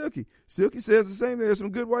tell Silky. Silky says the same thing. There's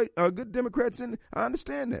some good Democrats in it. I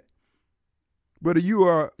understand that. But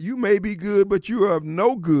you may be good, but you are of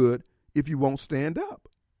no good if you won't stand up.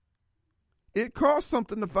 It costs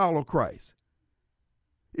something to follow Christ.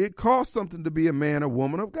 It costs something to be a man or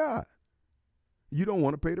woman of God. You don't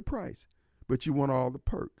want to pay the price, but you want all the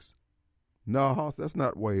perks. No, Hoss, that's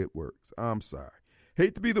not the way it works. I'm sorry.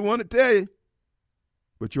 Hate to be the one to tell you,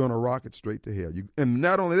 but you're on a rocket straight to hell. And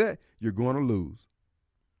not only that, you're going to lose.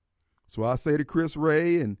 So I say to Chris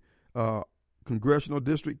Wray and Congressional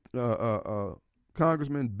District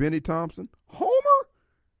Congressman Benny Thompson, Homer,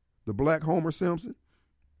 the black Homer Simpson,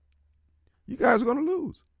 you guys are going to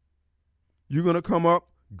lose. You're going to come up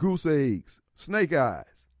goose eggs, snake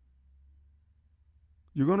eyes.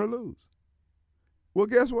 You're going to lose. Well,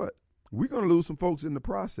 guess what? We're going to lose some folks in the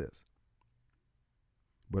process.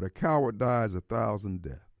 But a coward dies 1,000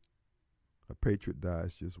 deaths. A patriot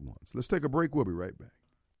dies just once. Let's take a break. We'll be right back.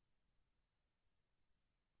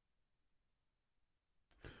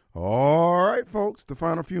 All right, folks, the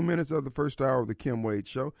final few minutes of the first hour of the Kim Wade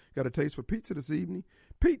Show. Got a taste for pizza this evening?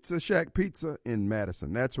 Pizza Shack Pizza in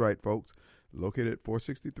Madison. That's right, folks. Located at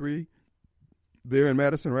 463 there in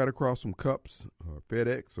Madison, right across from Cups or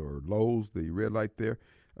FedEx or Lowe's, the red light there.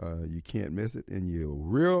 You can't miss it, and you'll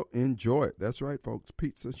real enjoy it. That's right, folks.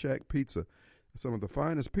 Pizza Shack Pizza. Some of the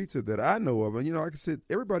finest pizza that I know of. And, you know, like I said,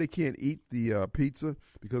 everybody can't eat the pizza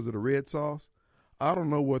because of the red sauce. I don't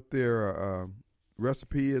know what their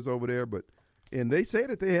recipe is over there, and they say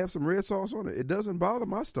that they have some red sauce on it. It doesn't bother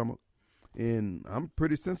my stomach, and I'm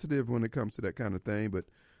pretty sensitive when it comes to that kind of thing, but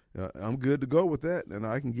I'm good to go with that, and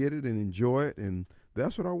I can get it and enjoy it, and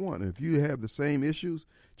that's what I want. And if you have the same issues,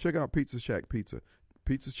 check out Pizza Shack Pizza,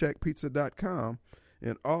 pizzashackpizza.com,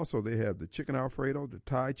 and also they have the chicken Alfredo, the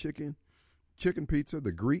Thai chicken pizza,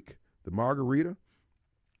 the Greek, the margarita,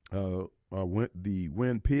 the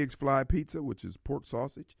When Pigs Fly pizza, which is pork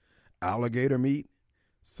sausage, alligator meat,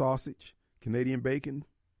 sausage, Canadian bacon,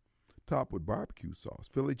 topped with barbecue sauce,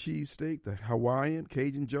 Philly cheesesteak, the Hawaiian,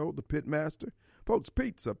 Cajun Joe, the Pitmaster. Folks,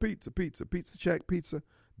 pizza,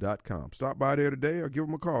 pizzashackpizza.com. Stop by there today or give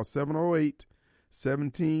them a call,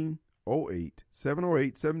 708-1708,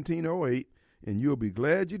 708-1708, and you'll be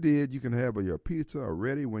glad you did. You can have your pizza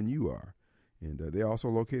ready when you are. And they're also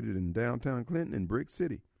located in downtown Clinton and Brick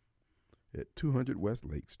City at 200 West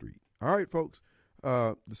Lake Street. All right, folks.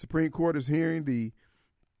 The Supreme Court is hearing the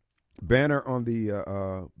banner on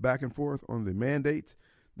the back and forth on the mandates.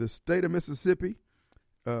 The state of Mississippi,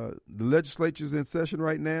 the legislature is in session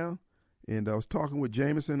right now, and I was talking with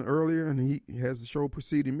Jameson earlier, and he has the show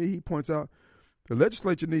preceding me. He points out the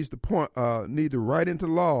legislature needs to write into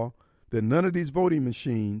law that none of these voting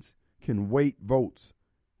machines can weight votes.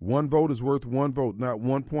 One vote is worth one vote, not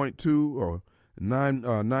 1.2 or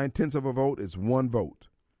 9/10 of a vote. It's one vote.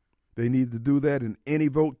 They need to do that, and any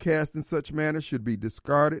vote cast in such manner should be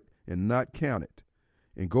discarded and not counted.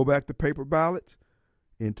 And go back to paper ballots,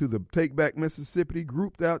 and to the Take Back Mississippi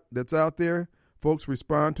group that's out there. Folks,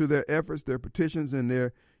 respond to their efforts, their petitions, and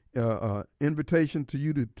their invitation to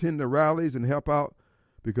you to attend the rallies and help out.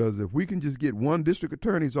 Because if we can just get one district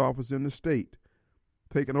attorney's office in the state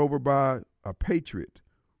taken over by a patriot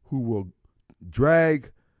who will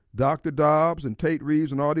drag Dr. Dobbs and Tate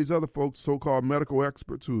Reeves and all these other folks, so-called medical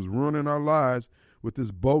experts who's ruining our lives with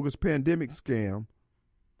this bogus pandemic scam,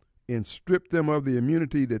 and strip them of the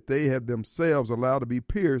immunity that they have themselves allowed to be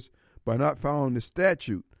pierced by not following the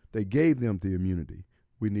statute that gave them the immunity.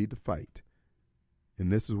 We need to fight.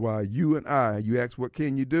 And this is why you ask, what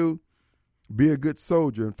can you do? Be a good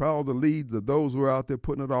soldier and follow the lead of those who are out there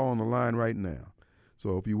putting it all on the line right now.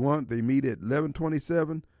 So if you want, they meet at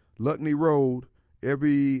 1127 Luckney Road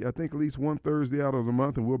every, I think, at least one Thursday out of the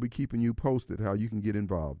month, and we'll be keeping you posted how you can get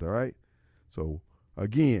involved, all right? So,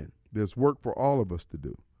 again, there's work for all of us to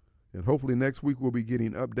do. And hopefully next week we'll be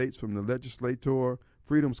getting updates from the legislator,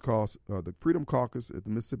 the Freedom Caucus at the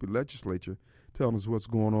Mississippi Legislature, telling us what's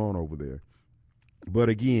going on over there. But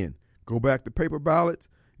again, go back to paper ballots,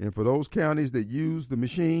 and for those counties that use the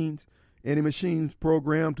machines, any machines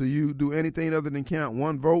programmed to do anything other than count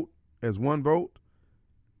one vote as one vote,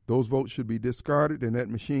 those votes should be discarded, and that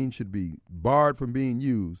machine should be barred from being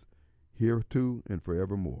used hereto and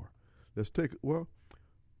forevermore.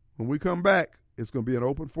 When we come back, it's going to be an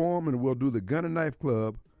open forum, and we'll do the Gun and Knife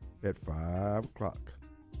Club at 5 o'clock.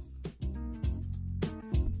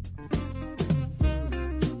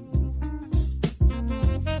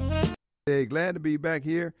 Hey, glad to be back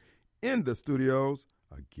here in the studios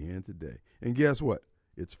again today. And guess what?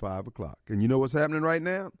 It's 5 o'clock. And you know what's happening right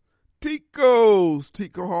now? Tico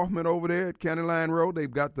Hoffman over there at County Line Road. They've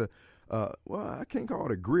got the, I can't call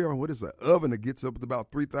it a grill. What is an oven that gets up to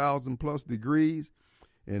about 3,000 plus degrees?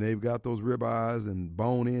 And they've got those ribeyes and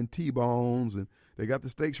bone-in T-bones, and they got the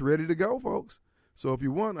steaks ready to go, folks. So if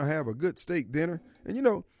you want to have a good steak dinner, and you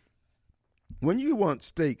know, when you want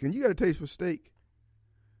steak and you got a taste for steak,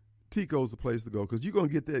 Tico's the place to go, because you're going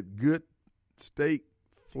to get that good steak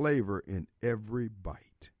flavor in every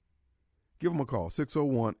bite. Give them a call,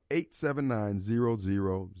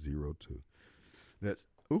 601-879-0002. That's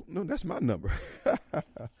my number.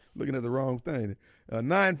 Looking at the wrong thing.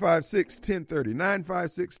 956-1030.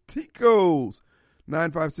 956-TICO's.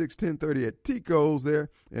 956-1030 at Tico's there,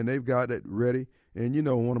 and they've got it ready. And you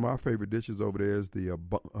know, one of my favorite dishes over there is the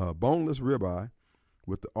boneless ribeye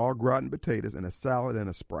with the au gratin potatoes and a salad and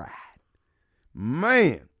a Sprite.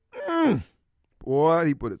 Man, boy,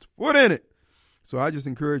 he put his foot in it. So I just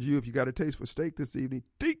encourage you, if you got a taste for steak this evening,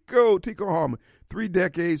 Tico Harmon, 3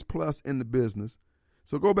 decades plus in the business.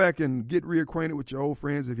 So go back and get reacquainted with your old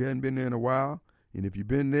friends if you hadn't been there in a while. And if you've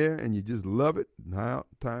been there and you just love it, now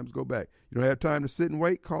times go back. You don't have time to sit and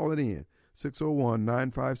wait, call it in,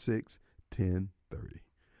 601-956-1030.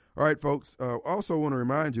 All right, folks, also want to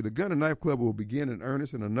remind you, the Gun and Knife Club will begin in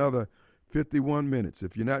earnest in another 51 minutes.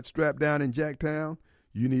 If you're not strapped down in Jacktown,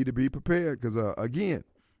 you need to be prepared because, again,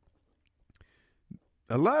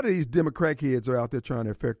 a lot of these Democrat heads are out there trying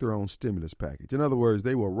to affect their own stimulus package. In other words,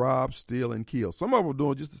 they will rob, steal, and kill. Some of them are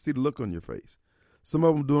doing it just to see the look on your face. Some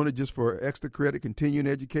of them doing it just for extra credit, continuing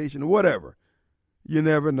education, or whatever. You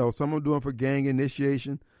never know. Some of them doing it for gang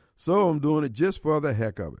initiation. Some of them doing it just for the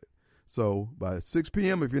heck of it. So by 6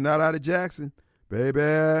 p.m., if you're not out of Jackson, baby,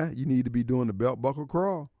 you need to be doing the belt buckle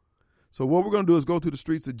crawl. So what we're going to do is go to the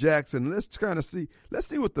streets of Jackson. Let's kind of see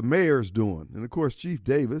what the mayor's doing. And, of course, Chief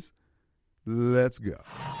Davis. Let's go.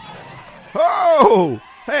 Oh,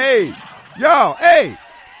 hey, y'all, hey,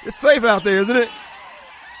 it's safe out there, isn't it?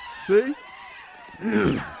 See?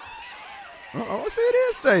 Uh-oh, see, it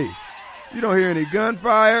is safe. You don't hear any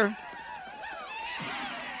gunfire.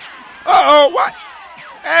 Uh-oh, what?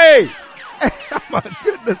 Hey, oh my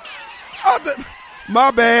goodness. My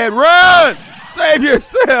bad, run, save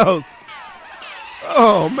yourselves.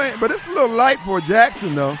 Oh, man, but it's a little light for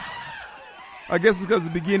Jackson, though. I guess it's because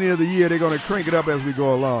it's the beginning of the year. They're going to crank it up as we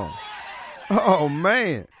go along. Oh,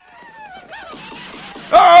 man.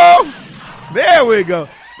 Oh, there we go.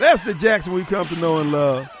 That's the Jackson we come to know and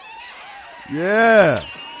love. Yeah.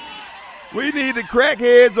 We need the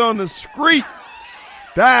crackheads on the street.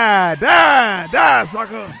 Die,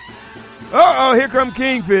 sucker. Uh-oh, here come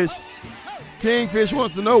Kingfish. Kingfish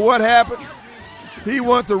wants to know what happened. He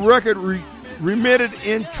wants a record remitted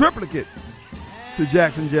in triplicate to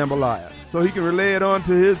Jackson Jambalaya, so he can relay it on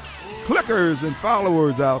to his clickers and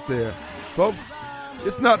followers out there. Folks,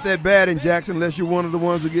 it's not that bad in Jackson unless you're one of the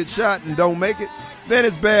ones who get shot and don't make it. Then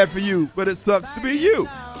it's bad for you, but it sucks to be you.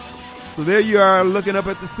 So there you are looking up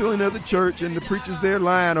at the ceiling of the church, and the preacher's there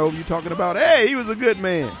lying over you talking about, hey, he was a good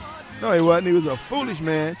man. No, he wasn't. He was a foolish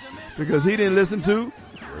man because he didn't listen to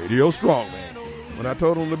Radio Strongman when I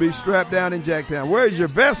told him to be strapped down in Jacktown. Where's your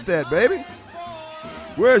vest at, baby?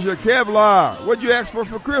 Where's your Kevlar? What'd you ask for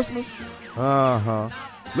Christmas? Uh-huh.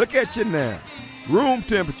 Look at you now. Room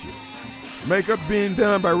temperature. Makeup being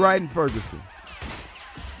done by Wright and Ferguson.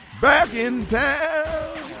 Back in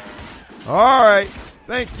town. All right.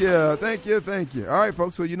 Thank you. Thank you. Thank you. All right,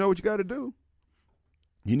 folks. So you know what you got to do.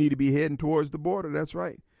 You need to be heading towards the border. That's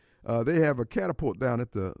right. They have a catapult down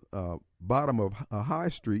at the bottom of High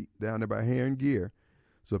Street down there by Heron Gear.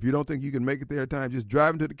 So if you don't think you can make it there in time, just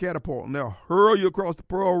drive into the catapult and they'll hurl you across the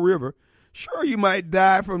Pearl River. Sure, you might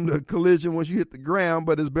die from the collision once you hit the ground,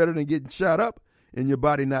 but it's better than getting shot up and your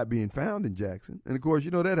body not being found in Jackson. And, of course,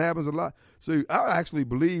 you know, that happens a lot. So I actually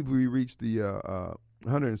believe we reached the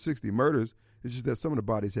 160 murders. It's just that some of the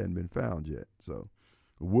bodies hadn't been found yet. So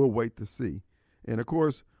we'll wait to see. And, of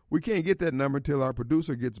course, we can't get that number until our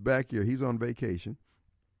producer gets back here. He's on vacation.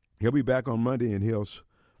 He'll be back on Monday, and he'll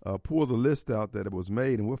pull the list out that it was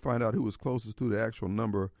made, and we'll find out who was closest to the actual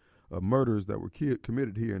number of murders that were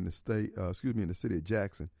committed here in the state, in the city of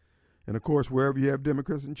Jackson. And, of course, wherever you have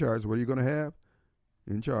Democrats in charge, what are you going to have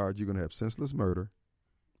in charge? You're going to have senseless murder,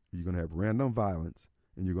 you're going to have random violence,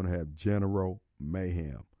 and you're going to have general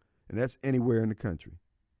mayhem. And that's anywhere in the country.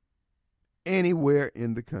 Anywhere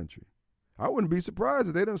in the country. I wouldn't be surprised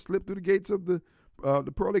if they done slip through the gates of the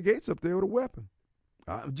pearly gates up there with a weapon.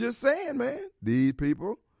 I'm just saying, man. These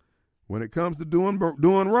people, when it comes to doing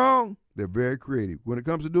wrong, they're very creative. When it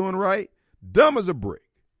comes to doing right, dumb as a brick.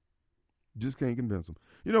 Just can't convince them.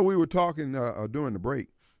 You know, we were talking during the break.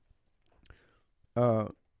 I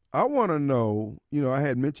want to know, you know, I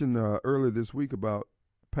had mentioned earlier this week about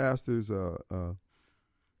pastors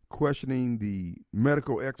questioning the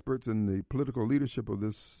medical experts and the political leadership of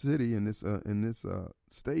this city and this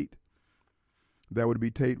state. That would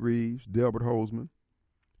be Tate Reeves, Delbert Hosemann,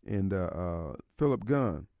 and Philip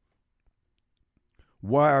Gunn.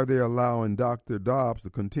 Why are they allowing Dr. Dobbs to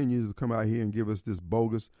continue to come out here and give us this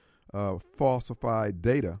bogus, falsified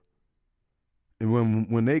data? And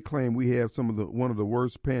when they claim we have one of the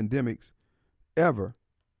worst pandemics ever,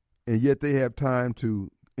 and yet they have time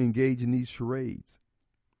to engage in these charades.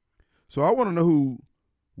 So I want to know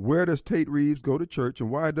where does Tate Reeves go to church, and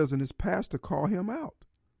why doesn't his pastor call him out?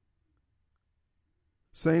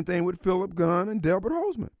 Same thing with Philip Gunn and Delbert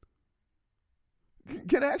Hosemann.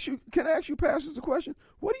 Can I ask you pastors a question?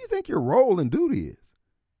 What do you think your role and duty is?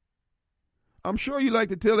 I'm sure you like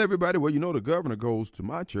to tell everybody, well, you know, the governor goes to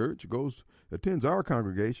my church, attends our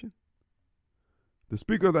congregation. The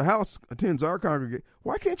Speaker of the House attends our congregation.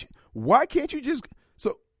 Why can't you just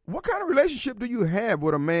so what kind of relationship do you have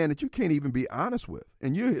with a man that you can't even be honest with,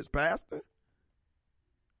 and you're his pastor?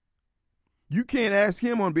 You can't ask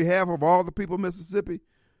him on behalf of all the people of Mississippi,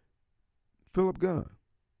 Philip Gunn.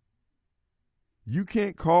 You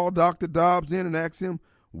can't call Dr. Dobbs in and ask him,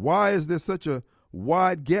 why is there such a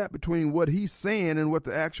wide gap between what he's saying and what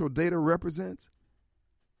the actual data represents?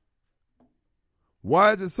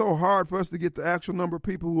 Why is it so hard for us to get the actual number of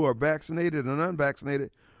people who are vaccinated and unvaccinated?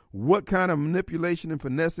 What kind of manipulation and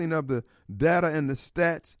finessing of the data and the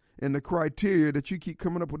stats and the criteria that you keep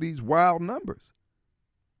coming up with these wild numbers?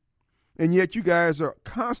 And yet you guys are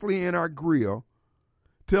constantly in our grill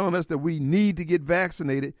telling us that we need to get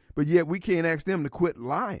vaccinated, but yet we can't ask them to quit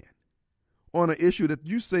lying on an issue that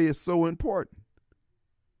you say is so important.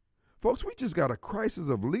 Folks, we just got a crisis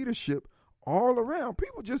of leadership all around.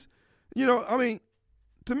 People just, you know, I mean,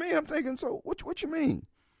 to me, I'm thinking, so what you mean?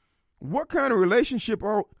 What kind of relationship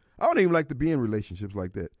I don't even like to be in relationships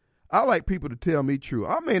like that. I like people to tell me true.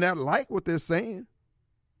 I may not like what they're saying.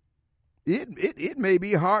 It may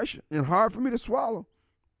be harsh and hard for me to swallow.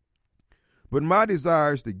 But my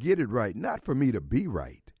desire is to get it right, not for me to be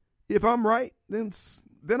right. If I'm right, then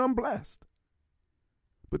I'm blessed.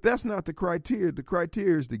 But that's not the criteria. The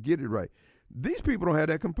criteria is to get it right. These people don't have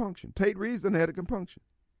that compunction. Tate Reeves doesn't have that compunction.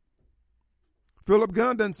 Philip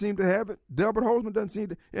Gunn doesn't seem to have it. Delbert Hosemann doesn't seem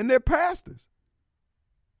to. And they're pastors.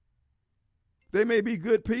 They may be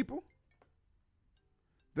good people.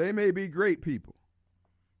 They may be great people.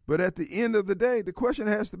 But at the end of the day, the question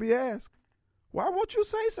has to be asked, why won't you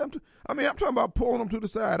say something? I mean, I'm talking about pulling them to the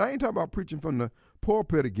side. I ain't talking about preaching from the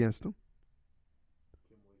pulpit against them.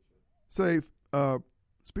 Say,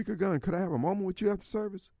 Speaker Gunn, could I have a moment with you after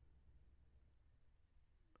service?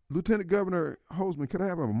 Lieutenant Governor Hosemann, could I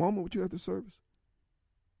have a moment with you after service?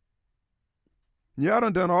 Y'all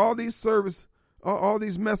done all these service, all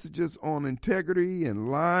these messages on integrity and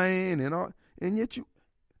lying and all, and yet you,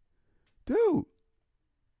 dude,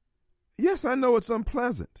 yes, I know it's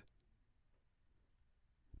unpleasant.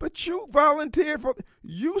 But you volunteered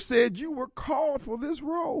you said you were called for this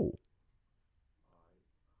role.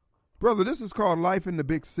 Brother, this is called life in the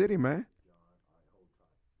big city, man.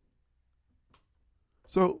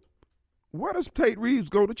 So where does Tate Reeves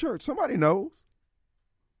go to church? Somebody knows.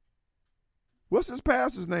 What's his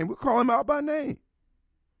pastor's name? We'll call him out by name.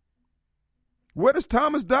 Where does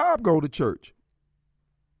Thomas Dobb go to church?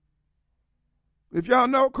 If y'all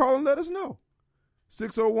know, call and let us know.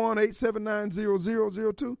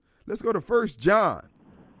 601-879-0002. Let's go to First John.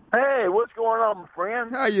 Hey, what's going on, my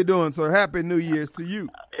friend? How you doing, sir? Happy New Year's to you.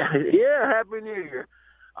 Yeah, Happy New Year.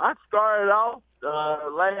 I started off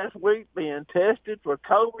last week being tested for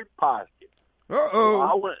COVID positive.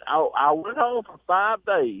 Uh-oh. I went home for 5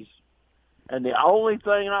 days, and the only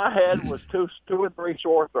thing I had was two or three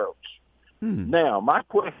sore throats. Now, my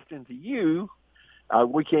question to you,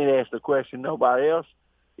 we can't ask the question nobody else.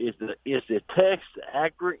 Is the test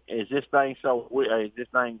accurate? Is this thing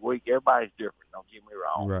weak? Everybody's different. Don't get me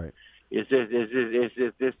wrong. Right. Is this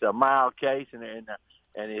a mild case and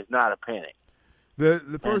it's not a panic?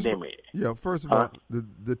 First of all,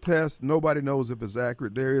 the test, nobody knows if it's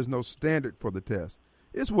accurate. There is no standard for the test.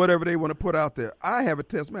 It's whatever they want to put out there. I have a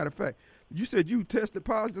test. Matter of fact, you said you tested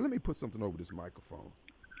positive. Let me put something over this microphone.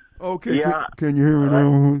 Okay. Yeah. Can you hear me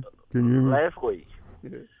now? Can you hear me? Last week.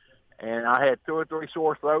 Yeah. And I had 2 or 3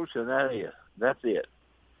 sore throats, and that's it.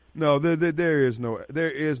 No, there is no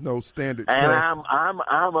standard and test.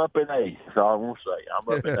 I'm up in age. That's all I'm gonna say. I'm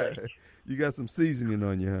up in age. You got some seasoning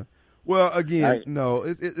on you, huh? Well, again, no,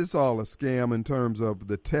 it's all a scam in terms of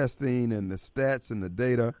the testing and the stats and the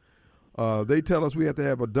data. They tell us we have to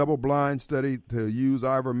have a double-blind study to use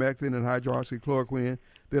ivermectin and hydroxychloroquine.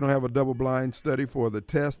 They don't have a double-blind study for the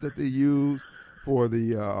test that they use, for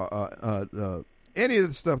the any of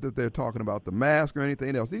the stuff that they're talking about, the mask or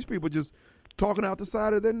anything else. These people just talking out the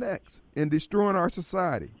side of their necks and destroying our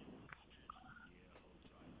society.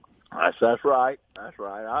 That's right. That's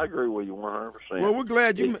right. I agree with you 100%. Well, we're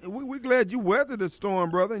glad you weathered the storm,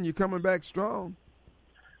 brother, and you're coming back strong.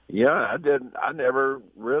 Yeah, I didn't. I never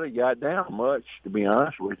really got down much, to be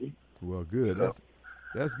honest with you. Well, good.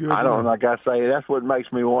 That's good. I don't. Like I say, that's what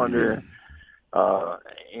makes me wonder.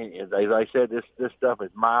 They said this stuff is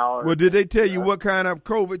mild. Well, did they tell you what kind of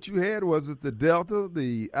COVID you had? Was it the Delta,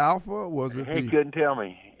 the Alpha? He couldn't tell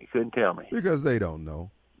me. He couldn't tell me. Because they don't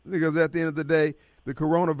know. Because at the end of the day, the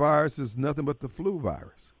coronavirus is nothing but the flu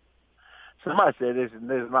virus. Somebody said this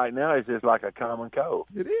right now is just like a common cold.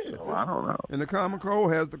 It is. So I don't know. And the common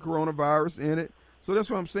cold has the coronavirus in it. So that's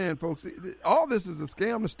what I'm saying, folks. All this is a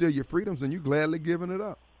scam to steal your freedoms, and you gladly giving it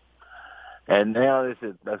up. And now they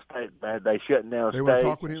shutting down states,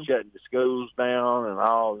 shutting the schools down, and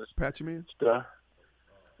all this stuff.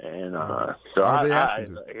 And so I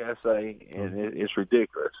gotta say, and it's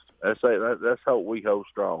ridiculous. Let's hope we hold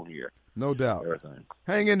strong here. No doubt. Everything.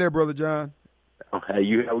 Hang in there, Brother John. Hey,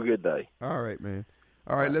 you have a good day. All right, man.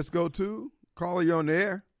 All right, let's go to caller. You're on the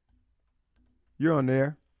air. You're on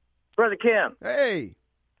there, Brother Kim. Hey.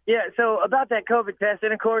 Yeah, so about that COVID test,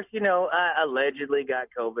 and of course, I allegedly got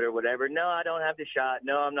COVID or whatever. No, I don't have the shot.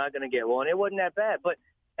 No, I'm not going to get one. It wasn't that bad. But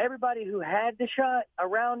everybody who had the shot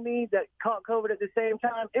around me that caught COVID at the same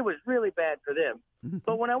time, it was really bad for them. Mm-hmm.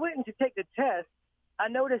 But when I went in to take the test, I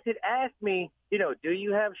noticed it asked me, do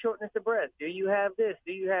you have shortness of breath? Do you have this?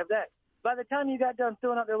 Do you have that? By the time you got done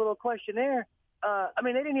filling out their little questionnaire,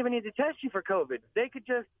 they didn't even need to test you for COVID. They could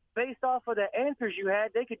just, based off of the answers you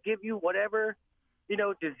had, they could give you whatever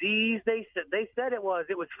disease they said it was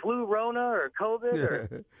flu Rona or COVID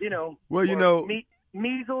or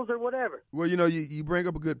measles or whatever. Well, you bring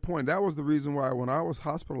up a good point. That was the reason why when I was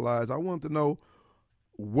hospitalized, I wanted to know,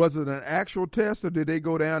 was it an actual test or did they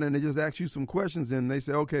go down and they just ask you some questions and they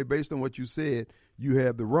say, okay, based on what you said, you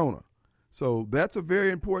have the Rona. So that's a very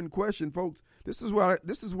important question, folks. This is why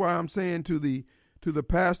I'm saying to the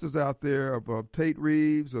pastors out there of Tate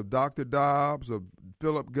Reeves, of Dr. Dobbs, of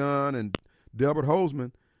Philip Gunn, and Delbert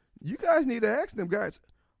Holzman, you guys need to ask them, guys,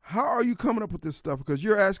 how are you coming up with this stuff? Because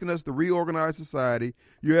you're asking us to reorganize society.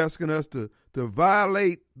 You're asking us to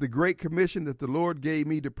violate the Great Commission that the Lord gave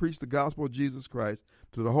me to preach the gospel of Jesus Christ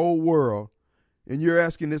to the whole world. And you're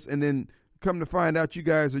asking this, and then come to find out you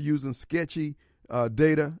guys are using sketchy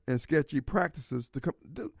data and sketchy practices to come.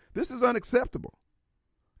 This is unacceptable.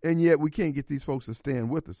 And yet we can't get these folks to stand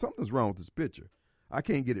with us. Something's wrong with this picture. I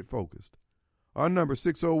can't get it focused. Our number,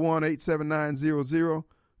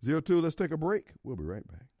 601-879-0002. Let's take a break. We'll be right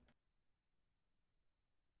back.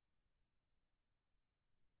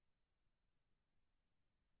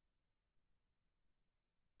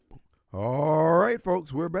 All right,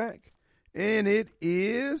 folks, we're back. And it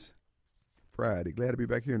is Friday. Glad to be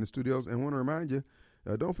back here in the studios. And want to remind you,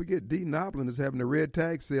 don't forget, D. Noblin is having a red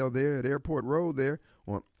tag sale there at Airport Road there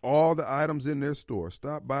on all the items in their store.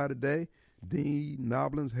 Stop by today. D.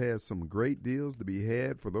 Noblin's has some great deals to be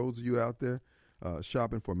had for those of you out there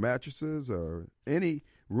shopping for mattresses or any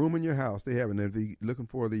room in your house. They have, and if you're looking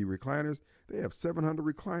for the recliners, they have 700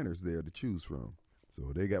 recliners there to choose from.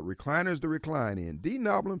 So they got recliners to recline in. D.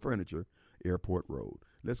 Noblin Furniture, Airport Road.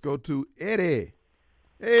 Let's go to Eddie.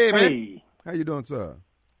 Hey, man. Hey, How you doing, sir?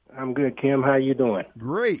 I'm good, Kim. How you doing?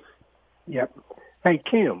 Great. Yep. Hey,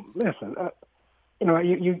 Kim, listen.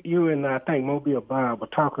 You and I think Mobile Bob were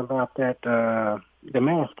talking about that the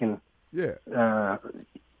masking. Yeah.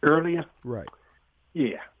 Earlier. Right.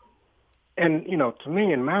 Yeah. And to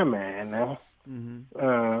me, in my mind now, if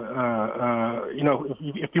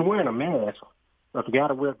you're wearing a mask, or if you got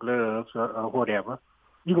to wear gloves or whatever,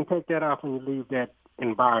 you can take that off when you leave that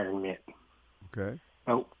environment. Okay.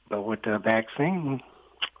 But with the vaccine,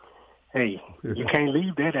 hey, you can't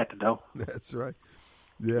leave that at the door. That's right.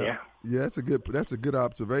 Yeah. That's a good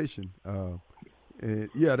observation. And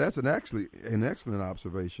yeah, that's an excellent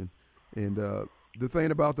observation. And the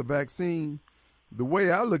thing about the vaccine, the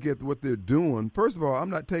way I look at what they're doing, first of all, I'm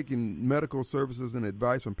not taking medical services and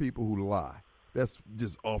advice from people who lie. That's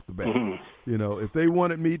just off the bat. Mm-hmm. If they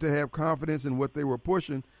wanted me to have confidence in what they were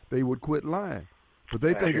pushing, they would quit lying. But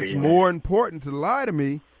they think it's more important to lie to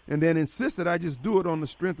me and then insist that I just do it on the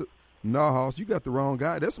strength of, no, Hoss, you got the wrong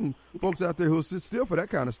guy. There's some folks out there who'll sit still for that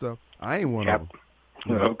kind of stuff. I ain't one of them.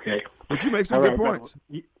 Okay. But you make some good points.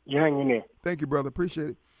 You hang in there. Thank you, brother.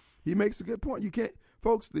 Appreciate it. He makes a good point. You can't,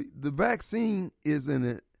 folks, the vaccine is in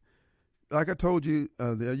it. Like I told you,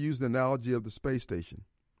 I used the analogy of the space station.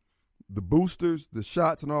 The boosters, the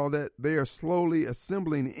shots and all that, they are slowly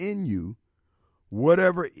assembling in you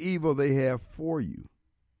whatever evil they have for you.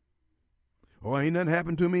 Oh, ain't nothing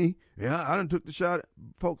happened to me. Yeah, I done took the shot.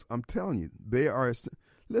 Folks, I'm telling you, they are,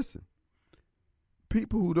 listen,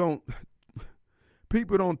 people don't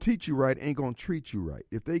teach you right ain't going to treat you right.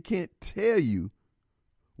 If they can't tell you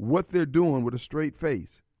what they're doing with a straight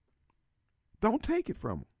face, don't take it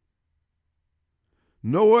from them.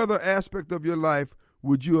 No other aspect of your life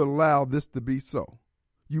would you allow this to be so.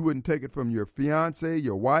 You wouldn't take it from your fiance,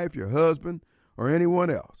 your wife, your husband, or anyone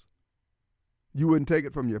else. You wouldn't take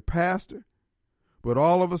it from your pastor. But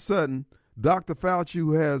all of a sudden, Dr. Fauci,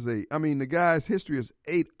 who has the guy's history is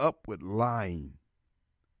ate up with lying.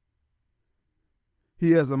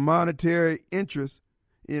 He has a monetary interest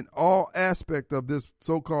in all aspects of this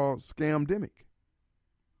so-called scamdemic.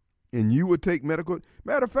 And you would take matter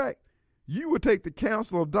of fact, you would take the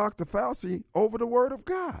counsel of Dr. Fauci over the word of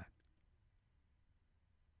God.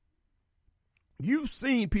 You've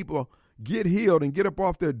seen people get healed and get up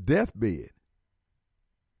off their deathbed.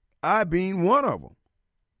 I being one of them.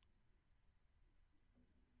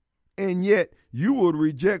 And yet you would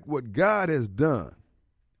reject what God has done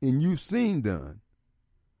and you've seen done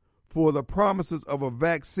for the promises of a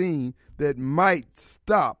vaccine that might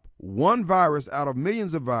stop one virus out of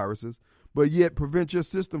millions of viruses, but yet prevent your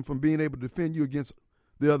system from being able to defend you against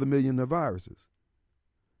the other million of viruses.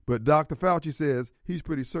 But Dr. Fauci says he's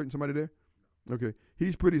pretty certain. Somebody there? Okay.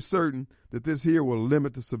 He's pretty certain that this here will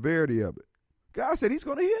limit the severity of it. God said he's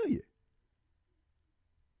going to heal you.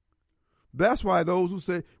 That's why those who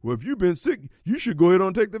say, well, if you've been sick, you should go ahead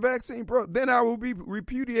and take the vaccine, bro. Then I will be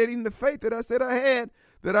repudiating the faith that I said I had,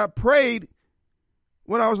 that I prayed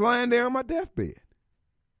when I was lying there on my deathbed.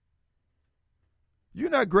 You're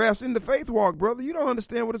not grasping the faith walk, brother. You don't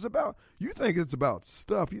understand what it's about. You think it's about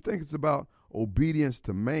stuff. You think it's about obedience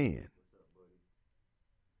to man.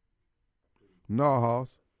 No,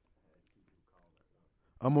 Hoss.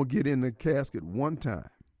 I'm going to get in the casket one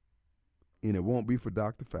time, and it won't be for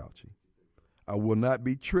Dr. Fauci. I will not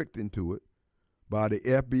be tricked into it by the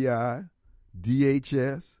FBI,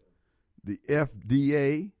 DHS, the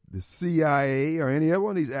FDA, the CIA, or any other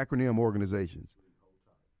one of these acronym organizations.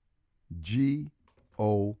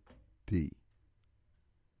 G-O-D.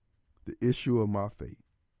 The issue of my faith.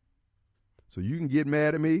 So you can get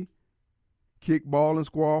mad at me, kick ball and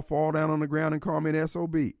squall, fall down on the ground and call me an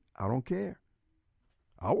SOB. I don't care.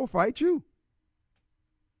 I will fight you.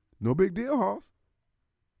 No big deal, Hoss.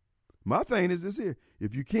 My thing is this here.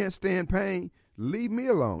 If you can't stand pain, leave me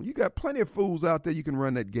alone. You got plenty of fools out there you can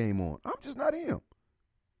run that game on. I'm just not him.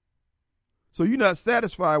 So you're not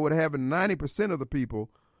satisfied with having 90% of the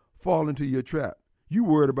people fall into your trap. You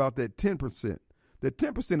worried about that 10%. That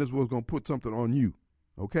 10% is what's going to put something on you,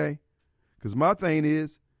 okay? Because my thing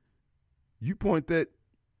is, you point that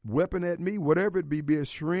weapon at me, whatever it be a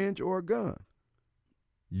syringe or a gun,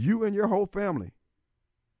 you and your whole family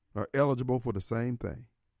are eligible for the same thing.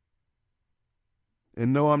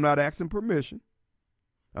 And no, I'm not asking permission.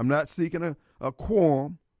 I'm not seeking a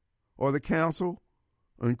quorum or the counsel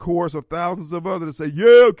and chorus of thousands of others to say,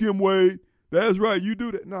 yeah, Kim Wade, that's right, you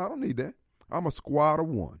do that. No, I don't need that. I'm a squad of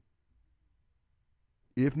one,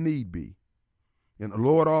 if need be. And the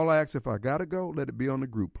Lord, all I ask, if I got to go, let it be on the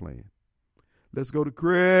group plan. Let's go to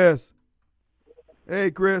Chris.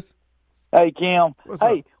 Hey, Chris. Hey, Kim. What's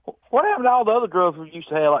Hey, up? what happened to all the other drugs we used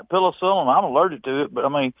to have, like penicillin? I'm allergic to it, but I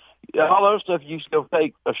mean, all the other stuff you used to go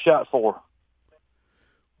take a shot for.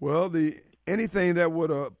 Well, anything that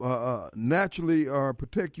would naturally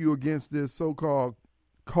protect you against this so-called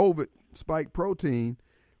COVID spike protein,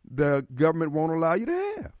 the government won't allow you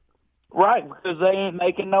to have. Right, because they ain't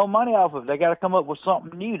making no money off of it. They got to come up with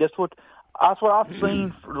something new. That's what I've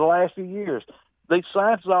seen for the last few years. These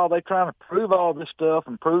scientists, they're trying to prove all this stuff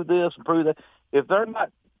and prove this and prove that. If they're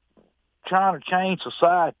not trying to change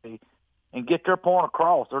society and get their point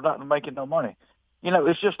across, they're not making no money. You know,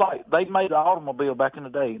 it's just like they made the automobile back in the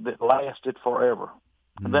day that lasted forever.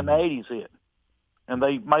 And then the 80s hit. And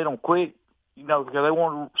they made them quick, you know, because they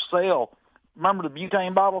wanted to sell. Remember the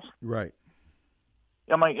butane bottles? Right.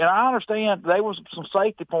 I mean, and I understand there was some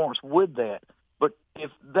safety points with that. But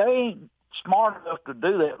if they ain't smart enough to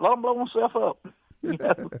do that, let them blow themselves up. You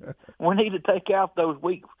know, we need to take out those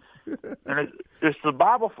weak. And it's the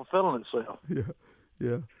Bible fulfilling itself.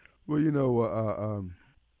 Yeah. Well, you know,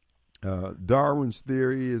 Darwin's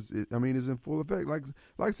theory is in full effect. Like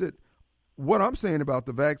I said, what I'm saying about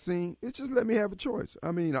the vaccine, it's just let me have a choice.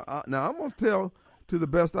 I mean, now I'm going to tell to the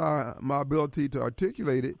best of my ability to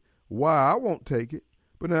articulate it why I won't take it.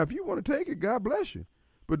 But now, if you want to take it, God bless you.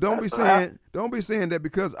 But don't be saying that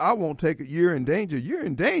because I won't take it, you're in danger. You're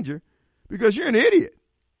in danger because you're an idiot.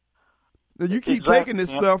 Now, you keep taking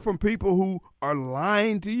this stuff from people who are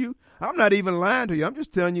lying to you. I'm not even lying to you. I'm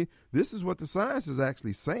just telling you this is what the science is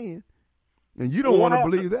actually saying. And you don't want to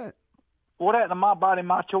believe that. What happened to my body,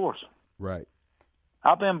 my choice? Right.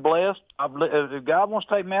 I've been blessed. If God wants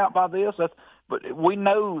to take me out by this, but we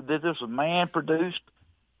know that this is man-produced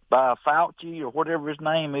by Fauci or whatever his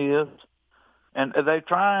name is, and they're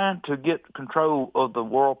trying to get control of the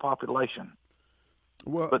world population.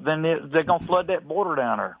 Well, but then they're going to flood that border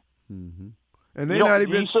down there. Mm-hmm. And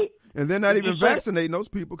they're not even vaccinating those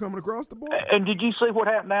people coming across the border. And did you see what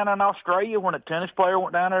happened down in Australia when a tennis player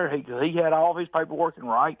went down there? He had all of his paperwork in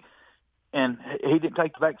right, and he didn't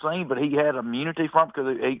take the vaccine, but he had immunity from it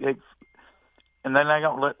because and then they're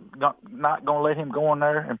not going to let him go in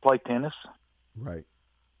there and play tennis. Right.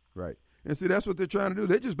 And see, that's what they're trying to do.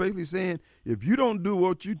 They're just basically saying, if you don't do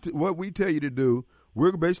what we tell you to do,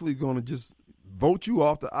 we're basically going to just vote you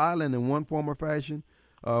off the island in one form or fashion,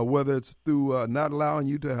 whether it's through not allowing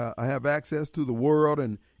you to have access to the world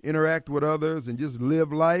and interact with others and just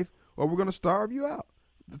live life, or we're going to starve you out.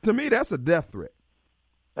 To me, that's a death threat.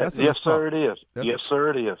 Yes, sir, it is. Sir,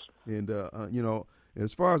 it is. And, you know,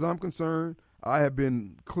 as far as I'm concerned, I have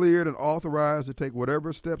been cleared and authorized to take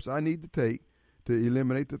whatever steps I need to take to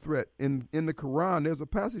eliminate the threat. In the Quran, there's a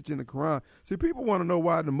passage in the Quran. See, people want to know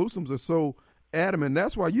why the Muslims are so adamant.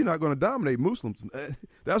 That's why you're not going to dominate Muslims.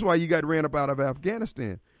 That's why you got ran up out of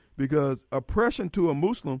Afghanistan, because oppression to a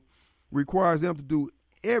Muslim requires them to do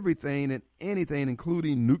everything and anything,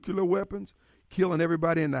 including nuclear weapons, killing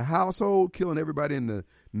everybody in the household, killing everybody in the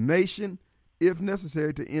nation, if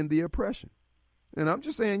necessary, to end the oppression. And I'm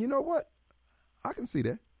just saying, you know what? I can see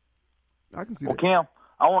that. Well, Kim,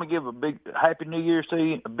 I want to give a big Happy New Year's to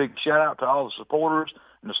you, a big shout-out to all the supporters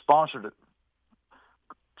and the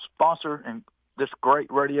sponsor and this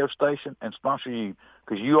great radio station and sponsor you,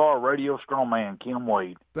 because you are a radio strongman, Kim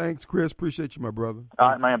Wade. Thanks, Chris. Appreciate you, my brother. All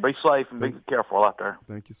right, man. Be safe and be careful out there.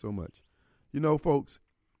 Thank you so much. You know, folks,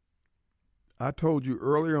 I told you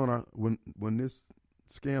earlier on when this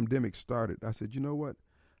scamdemic started, I said, you know what?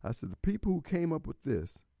 I said, the people who came up with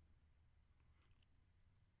this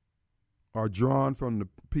are drawn from the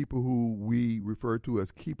people who we refer to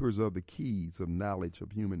as keepers of the keys of knowledge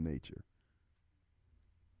of human nature.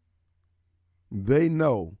 They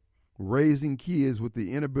know raising kids with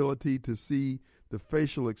the inability to see the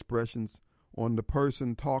facial expressions on the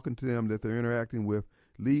person talking to them that they're interacting with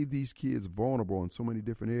leave these kids vulnerable in so many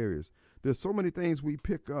different areas. There's so many things we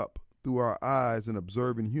pick up through our eyes and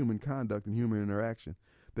observing human conduct and human interaction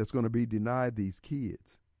that's going to be denied these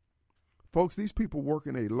kids. Folks, these people work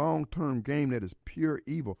in a long-term game that is pure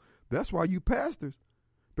evil. That's why you pastors,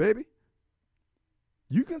 baby,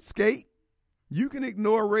 you can skate, you can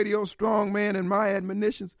ignore Radio Strongman and my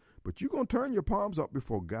admonitions, but you're going to turn your palms up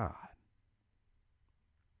before God.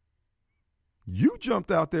 You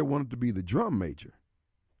jumped out there wanted to be the drum major.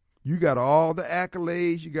 You got all the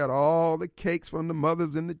accolades, you got all the cakes from the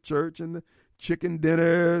mothers in the church and the chicken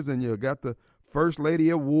dinners, and you got the First Lady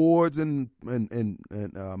awards and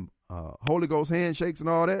Holy Ghost handshakes and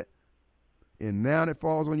all that. And now it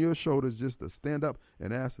falls on your shoulders just to stand up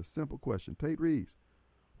and ask a simple question. Tate Reeves,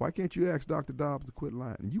 why can't you ask Dr. Dobbs to quit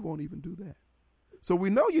lying? And you won't even do that. So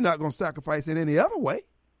we know you're not going to sacrifice in any other way.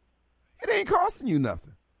 It ain't costing you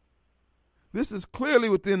nothing. This is clearly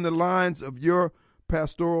within the lines of your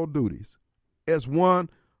pastoral duties as one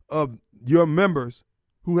of your members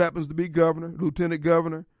who happens to be governor, lieutenant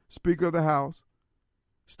governor, speaker of the House,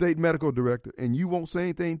 state medical director, and you won't say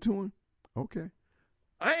anything to him? Okay.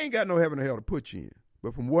 I ain't got no heaven or hell to put you in.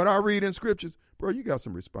 But from what I read in scriptures, bro, you got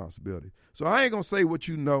some responsibility. So I ain't going to say what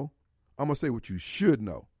you know. I'm going to say what you should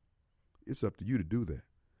know. It's up to you to do that.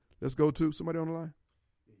 Let's go to somebody on the line.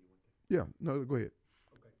 Yeah, no, go ahead.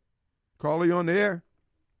 Okay. Caller, you on the air?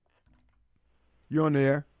 You on the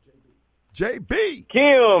air? JB.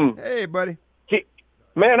 Kim. Hey, buddy.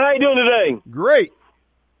 Man, how you doing today? Great.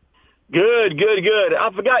 Good.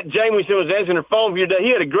 I forgot Jamieson was answering the phone for you today. He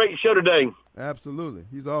had a great show today. Absolutely.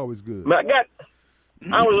 He's always good. Man,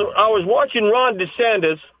 I was watching Ron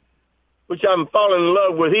DeSantis, which I'm falling in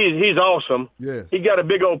love with. He's awesome. Yes. He got a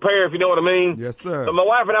big old pair, if you know what I mean. Yes, sir. But my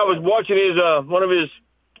wife and I was watching one of his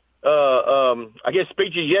I guess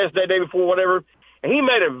speeches yesterday, day before, whatever, and he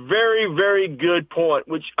made a very, very good point,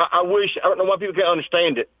 which I don't know why people can't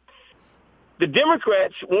understand it. The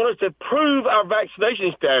Democrats want us to prove our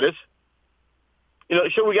vaccination status. You know,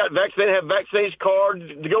 sure, we got vaccinated, have vaccination cards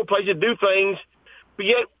to go places, do things, but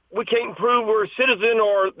yet we can't prove we're a citizen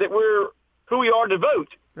or that we're who we are to vote.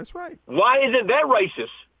 That's right. Why isn't that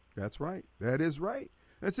racist? That's right. That is right.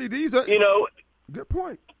 And see, these are, good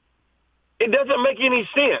point. It doesn't make any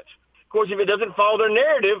sense. Of course, if it doesn't follow their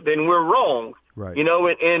narrative, then we're wrong. Right. You know,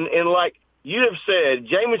 and like you have said,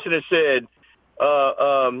 Jameson has said,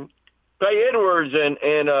 Clay Edwards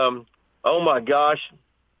and oh my gosh,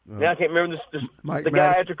 now I can't remember the Madison.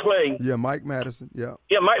 guy after Clay. Yeah, Mike Madison. Yeah.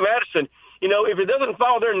 Yeah, Mike Madison. You know, if it doesn't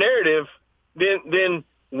follow their narrative, then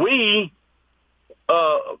we,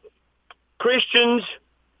 Christians,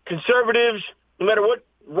 conservatives, no matter what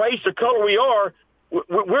race or color we are,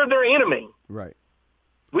 we're their enemy. Right.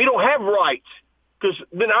 We don't have rights because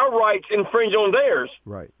then our rights infringe on theirs.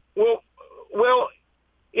 Right. Well,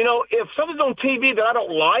 you know, if something's on TV that I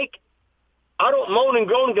don't like, I don't moan and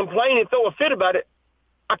groan and complain and throw a fit about it.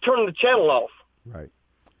 I turn the channel off. Right.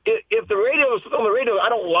 If the radio is on the radio I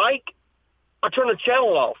don't like, I turn the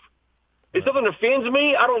channel off. If something offends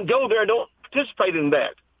me, I don't go there. I don't participate in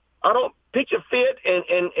that. I don't pitch a fit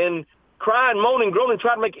and cry and moan and groan and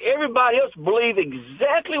try to make everybody else believe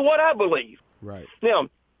exactly what I believe. Right. Now,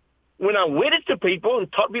 when I witness to people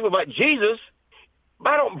and talk to people about Jesus,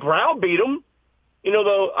 I don't browbeat them. You know,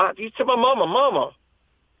 though, you tell my mama,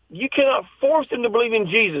 you cannot force them to believe in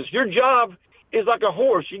Jesus. Your job is like a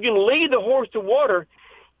horse. You can lead the horse to water.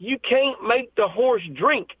 You can't make the horse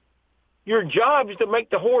drink. Your job is to make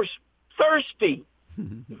the horse thirsty.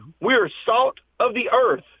 We are salt of the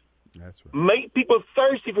earth. That's right. Make people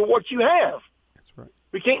thirsty for what you have. That's right.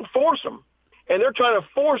 We can't force them. And they're trying to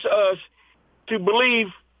force us to believe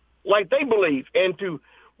like they believe and to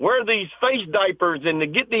wear these face diapers and to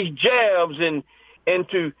get these jabs and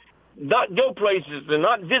to not go places and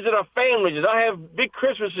not visit our families and not have big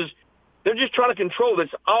Christmases. They're just trying to control.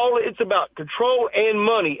 That's all it's about, control and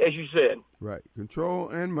money, as you said. Right. Control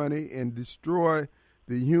and money and destroy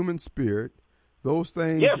the human spirit. Those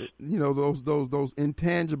things, yes. You know, those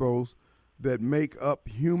intangibles that make up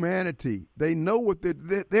humanity. They know what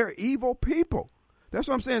they're evil people. That's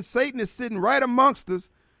what I'm saying. Satan is sitting right amongst us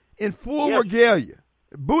in full yes. regalia,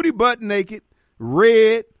 booty butt naked,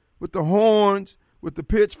 red, with the horns, with the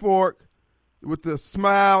pitchfork, with the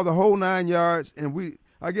smile, the whole 9 yards. And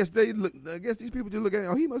I guess these people just look at it,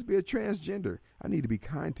 oh, he must be a transgender. I need to be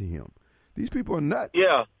kind to him. These people are nuts.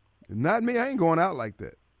 Yeah. Not me. I ain't going out like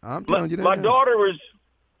that. I'm telling you that. My daughter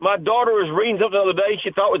was reading something the other day. She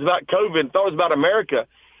thought it was about COVID, thought it was about America.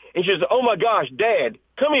 And she said, oh, my gosh, Dad,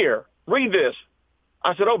 come here. Read this.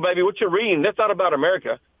 I said, oh, baby, what you're reading, that's not about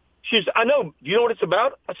America. She said, I know. Do you know what it's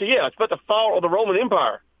about? I said, yeah, it's about the fall of the Roman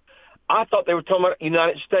Empire. I thought they were talking about the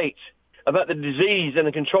United States, about the disease and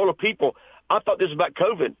the control of people. I thought this was about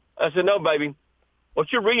COVID. I said, no, baby.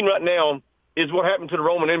 What you're reading right now is what happened to the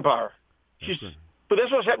Roman Empire. She said, but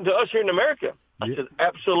that's what's happened to us here in America. I said,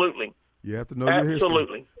 absolutely. You have to know your history.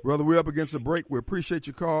 Absolutely. Brother, we're up against a break. We appreciate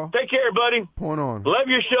your call. Take care, buddy. Point on. Love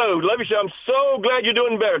your show. Love your show. I'm so glad you're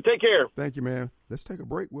doing better. Take care. Thank you, man. Let's take a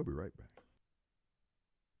break. We'll be right back.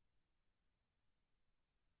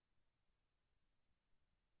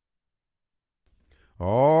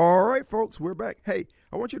 All right, folks, we're back. Hey,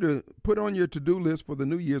 I want you to put on your to-do list for the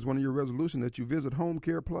New Year's, one of your resolutions, that you visit Home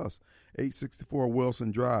Care Plus, 864 Wilson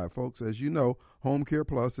Drive. Folks, as you know, Home Care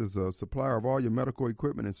Plus is a supplier of all your medical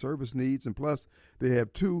equipment and service needs, and plus they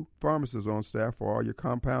have 2 pharmacists on staff for all your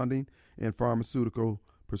compounding and pharmaceutical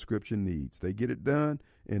prescription needs. They get it done,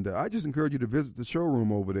 and I just encourage you to visit the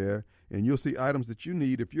showroom over there, and you'll see items that you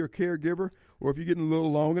need if you're a caregiver or if you're getting a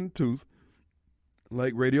little long in the tooth.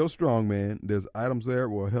 like Radio Strongman, there's items there that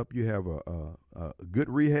will help you have a good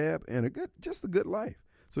rehab and just a good life.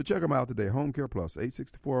 So check them out today. Home Care Plus,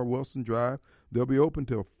 864 Wilson Drive. They'll be open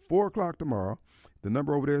till 4 o'clock tomorrow. The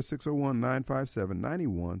number over there is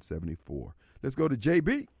 601-957-9174. Let's go to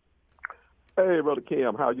JB. Hey, Brother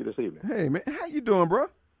Kim, how are you this evening? Hey, man, how you doing, bro?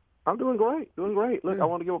 I'm doing great, Look, Yeah. I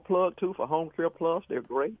want to give a plug, too, for Home Care Plus. They're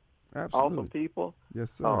great. Absolutely. Awesome people.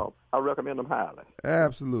 Yes, sir. I recommend them highly.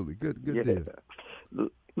 Absolutely. Good Yeah. deal.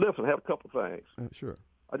 Listen, I have a couple of things. Sure.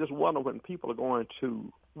 I just wonder when people are going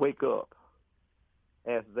to wake up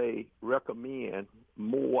as they recommend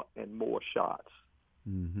more and more shots.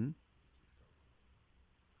 Mm-hmm.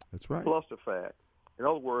 That's right. Plus the fact, in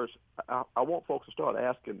other words, I want folks to start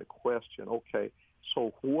asking the question, okay,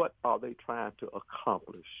 so what are they trying to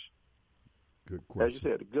accomplish? Good question. As you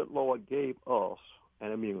said, the good Lord gave us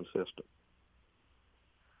an immune system.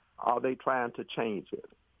 Are they trying to change it?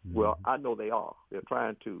 Mm-hmm. Well, I know they are. They're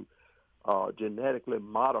trying to genetically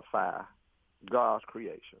modify God's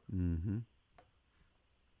creation. Mm-hmm.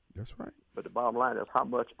 That's right. But the bottom line is, how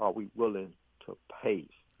much are we willing to pay?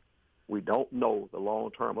 We don't know the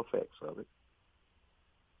long-term effects of it.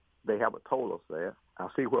 They haven't told us that. I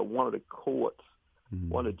see where one of the courts,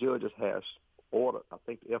 one of the judges has ordered, I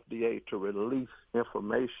think, the FDA to release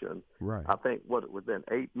information. Right. I think, within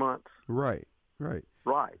 8 months? Right. Right.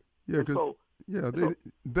 Yeah, because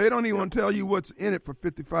they don't even want to tell you what's in it for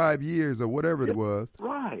 55 years or whatever it was.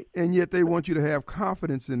 Right. And yet they want you to have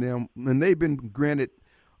confidence in them, and they've been granted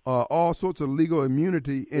all sorts of legal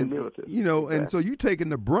immunity. And, exactly. And so you taking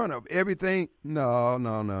the brunt of everything. No.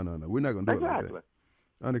 We're not going to do it like that.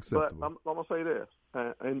 Unacceptable. But I'm going to say this,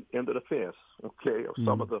 in the defense, okay, of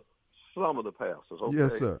some of the pastors, okay?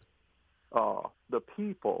 Yes, sir. The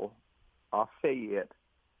people are fed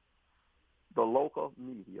the local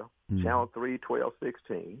media, Channel 3, 12,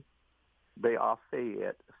 16. They are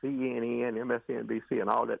fed CNN, MSNBC, and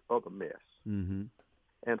all that other mess. Mm-hmm.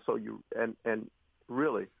 And so and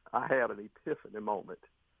really, I had an epiphany moment.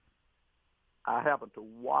 I happened to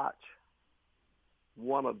watch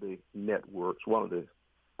one of the networks, I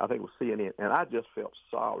think it was CNN, and I just felt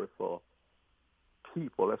sorry for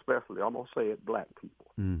people, especially, I'm going to say it, black people,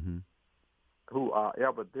 who are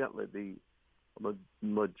evidently the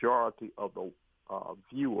majority of the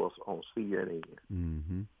viewers on CNN.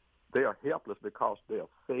 Mm-hmm. They are helpless because they are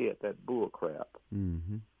fed that bull crap.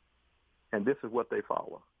 Mm-hmm. And this is what they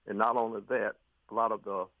follow. And not only that, a lot of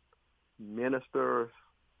the ministers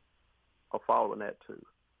are following that too.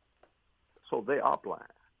 So they are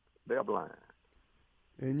blind. They are blind.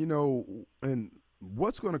 And, and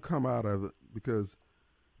what's going to come out of it, because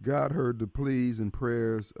God heard the pleas and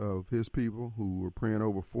prayers of his people who were praying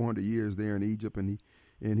over 400 years there in Egypt, and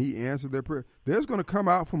he answered their prayer. There's going to come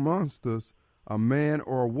out from amongst us a man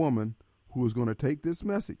or a woman who is going to take this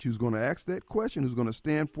message, who's going to ask that question, who's going to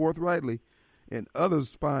stand forthrightly, and others'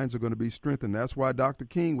 spines are going to be strengthened. That's why Dr.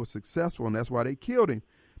 King was successful, and that's why they killed him,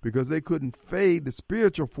 because they couldn't fade the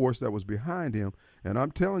spiritual force that was behind him. And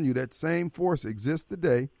I'm telling you, that same force exists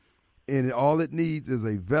today, and all it needs is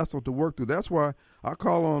a vessel to work through. That's why I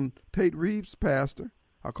call on Tate Reeves' pastor,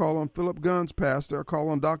 I call on Philip Gunn's pastor, I call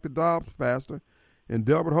on Dr. Dobbs' pastor, and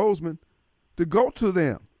Delbert Hoseman to go to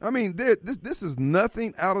them. I mean, this is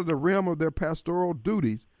nothing out of the realm of their pastoral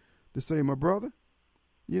duties to say, my brother,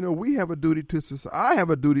 we have a duty to society. I have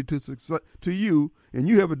a duty to you, and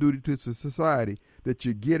you have a duty to society that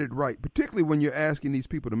you get it right, particularly when you're asking these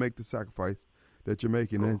people to make the sacrifice that you're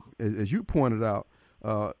making. And as you pointed out,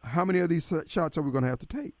 how many of these shots are we going to have to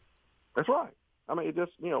take? That's right. I mean, it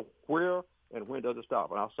just, where and when does it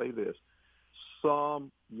stop? And I'll say this.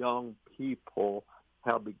 Some young people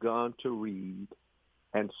have begun to read,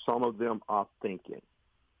 and some of them are thinking.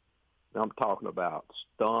 Now, I'm talking about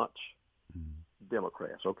staunch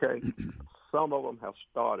Democrats, okay? Some of them have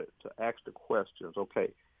started to ask the questions,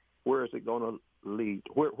 okay, where is it going to lead?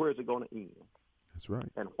 Where is it going to end? That's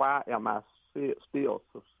right. And why am I still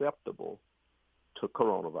susceptible to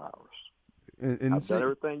coronavirus? And I've done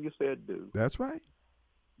everything you said do. That's right.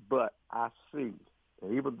 But I see,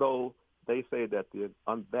 and even though they say that the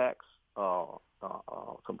unvaxxed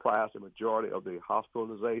comprise the majority of the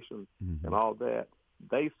hospitalization and all that,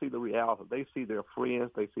 they see the reality. They see their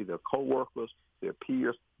friends. They see their coworkers, their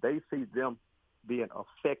peers. They see them being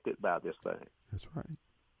affected by this thing. That's right.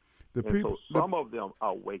 So some of them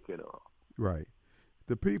are waking up. Right.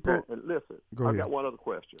 The people. And listen, I've got one other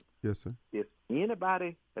question. Yes, sir. Has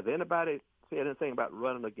anybody said anything about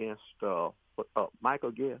running against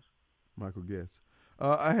Michael Guest? Michael Guest.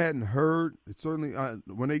 I hadn't heard. It's certainly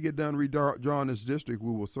when they get done redrawing this district,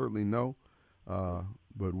 we will certainly know.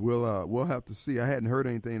 But we'll have to see. I hadn't heard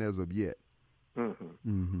anything as of yet.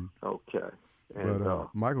 Okay. And, but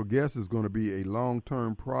Michael Guest is going to be a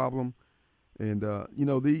long-term problem. And,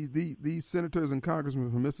 these senators and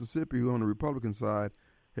congressmen from Mississippi who are on the Republican side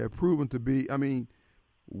have proven to be,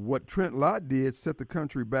 what Trent Lott did set the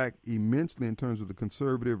country back immensely in terms of the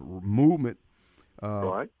conservative movement.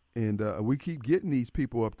 Right. And we keep getting these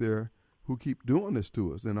people up there who keep doing this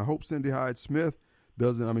to us. And I hope Cindy Hyde-Smith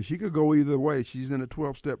doesn't. She could go either way. She's in a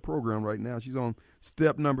 12-step program right now. She's on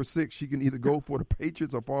step number 6. She can either go for the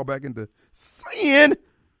Patriots or fall back into sin.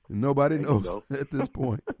 And nobody knows at this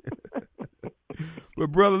point.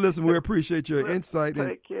 But, brother, listen, we appreciate your insight.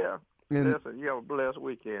 Take care. And listen, you have a blessed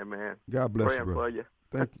weekend, man. God bless Praying you, brother. for you.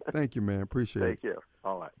 Thank you, man. Appreciate it. Take care.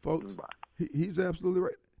 All right. Folks, bye. He's absolutely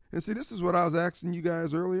right. And see, this is what I was asking you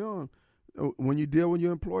guys early on. When you deal with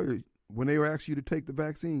your employer, when they were asking you to take the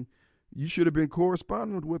vaccine, you should have been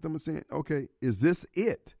corresponding with them and saying, okay, is this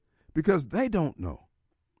it? Because they don't know.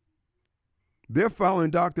 They're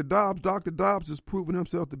following Dr. Dobbs. Dr. Dobbs has proven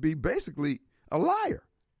himself to be basically a liar.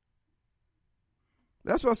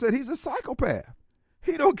 That's why I said he's a psychopath.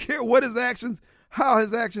 He don't care what his actions, how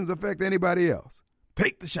his actions affect anybody else.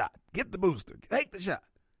 Take the shot. Get the booster. Take the shot.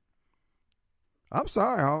 I'm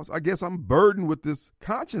sorry, Hoss. I guess I'm burdened with this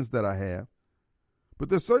conscience that I have. But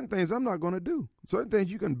there's certain things I'm not going to do. Certain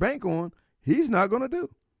things you can bank on, he's not going to do.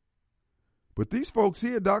 But these folks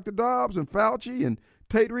here, Dr. Dobbs and Fauci and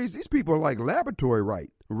Tate Reeves, these people are like laboratory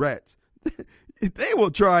rats. They will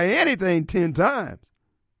try anything 10 times.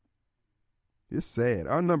 It's sad.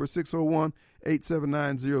 Our number is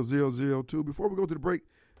 601-879-0002. Before we go to the break,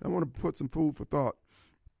 I want to put some food for thought.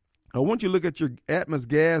 I want you to look at your Atmos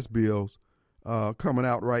gas bills coming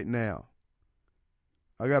out right now.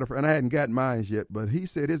 I got a friend, I hadn't gotten mine yet, but he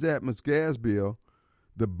said his Atmos gas bill,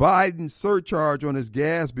 the Biden surcharge on his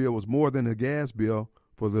gas bill was more than the gas bill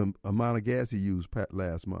for the amount of gas he used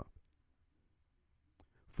last month.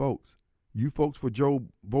 Folks, you folks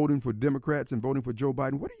voting for Democrats and voting for Joe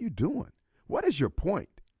Biden, what are you doing? What is your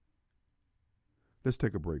point? Let's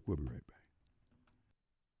take a break. We'll be right back.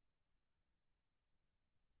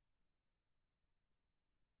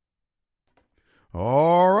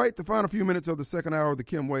 All right, the final few minutes of the second hour of the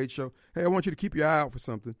Kim Wade Show. Hey, I want you to keep your eye out for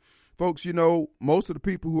something. Folks, most of the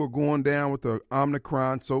people who are going down with the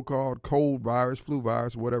Omicron, so-called cold virus, flu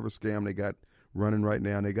virus, whatever scam they got running right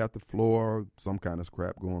now, and they got the floor, some kind of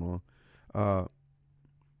crap going on.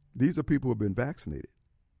 These are people who have been vaccinated.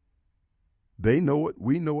 They know it.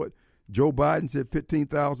 We know it. Joe Biden said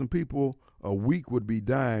 15,000 people a week would be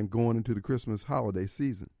dying going into the Christmas holiday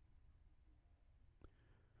season.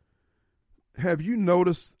 Have you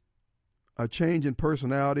noticed a change in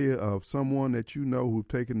personality of someone that you know who've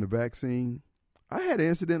taken the vaccine? I had an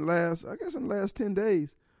incident in the last 10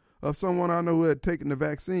 days of someone I know who had taken the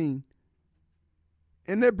vaccine,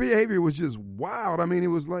 and their behavior was just wild. It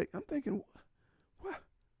was like, I'm thinking,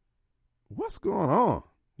 what's going on?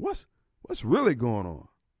 What's really going on?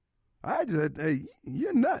 I just said, hey,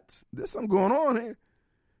 you're nuts. There's something going on here.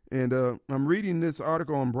 And I'm reading this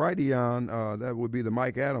article on Brighteon. That would be the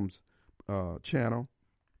Mike Adams channel.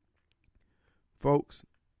 Folks,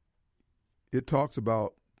 it talks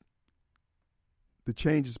about the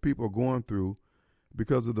changes people are going through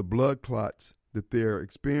because of the blood clots that they're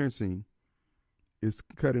experiencing is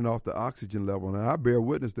cutting off the oxygen level. And I bear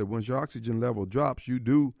witness that once your oxygen level drops, you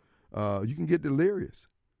can get delirious.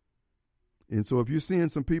 And so if you're seeing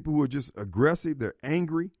some people who are just aggressive, they're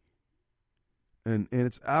angry, and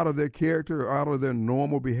it's out of their character or out of their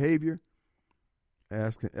normal behavior,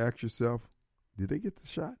 ask yourself, did they get the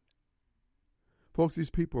shot? Folks, these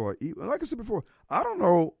people are evil. Like I said before, I don't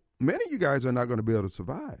know, many of you guys are not going to be able to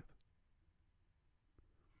survive.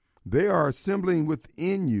 They are assembling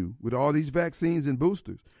within you with all these vaccines and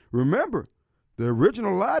boosters. Remember, the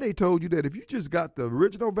original lie they told you that if you just got the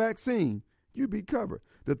original vaccine, you'd be covered.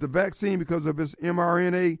 That the vaccine, because of its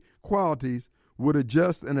mRNA qualities, would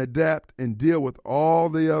adjust and adapt and deal with all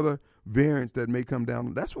the other variants that may come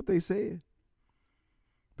down. That's what they said.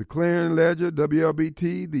 The Clarion Ledger,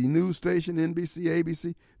 WLBT, the news station, NBC,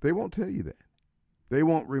 ABC, they won't tell you that. They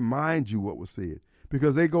won't remind you what was said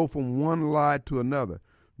because they go from one lie to another.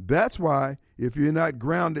 That's why if you're not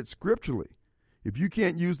grounded scripturally, if you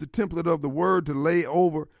can't use the template of the word to lay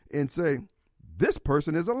over and say, this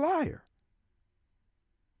person is a liar.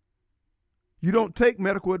 You don't take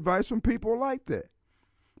medical advice from people like that.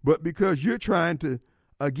 But because you're trying to,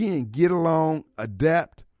 again, get along,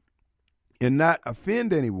 adapt, and not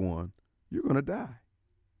offend anyone, you're going to die.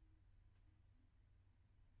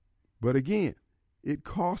 But again, it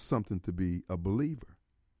costs something to be a believer.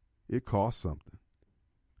 It costs something.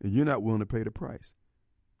 And you're not willing to pay the price.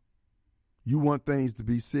 You want things to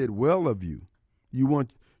be said well of you. You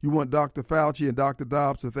want Dr. Fauci and Dr.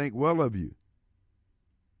 Dobbs to think well of you.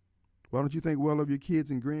 Why don't you think well of your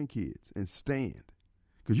kids and grandkids and stand?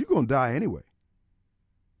 Because you're going to die anyway.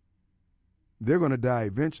 They're going to die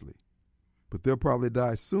eventually, but they'll probably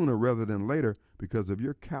die sooner rather than later because of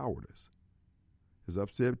your cowardice. As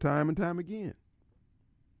I've said time and time again,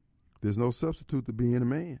 there's no substitute to being a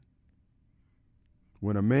man.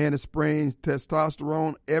 When a man is spraying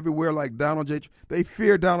testosterone everywhere like Donald J. They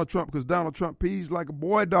fear Donald Trump because Donald Trump pees like a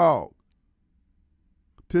boy dog.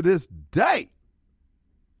 To this day,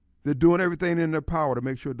 they're doing everything in their power to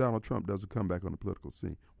make sure Donald Trump doesn't come back on the political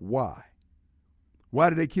scene. Why? Why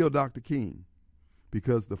did they kill Dr. King?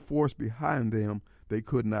 Because the force behind them they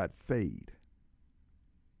could not fade.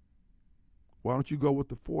 Why don't you go with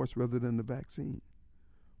the force rather than the vaccine?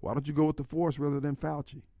 Why don't you go with the force rather than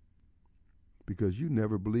Fauci? Because you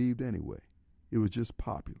never believed anyway. It was just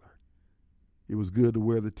popular. It was good to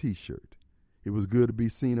wear the T-shirt. It was good to be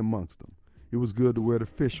seen amongst them. It was good to wear the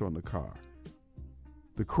fish on the car,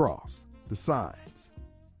 the cross, the signs.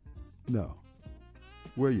 No.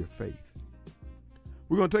 Wear your faith.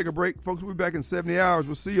 We're going to take a break. Folks, we'll be back in 70 hours.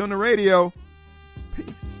 We'll see you on the radio.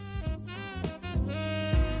 Peace.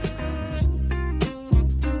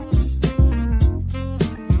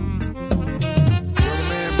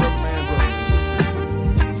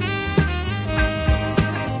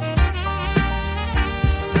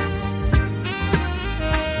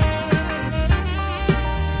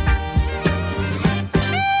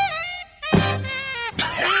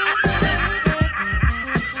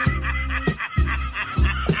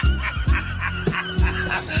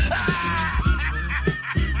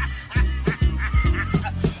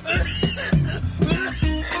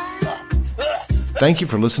 Thank you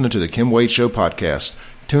for listening to the Kim Wade Show podcast.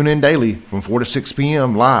 Tune in daily from 4 to 6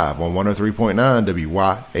 p.m. live on 103.9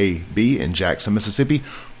 WYAB in Jackson, Mississippi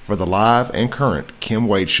for the live and current Kim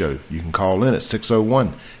Wade Show. You can call in at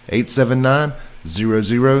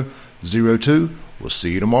 601-879-0002. We'll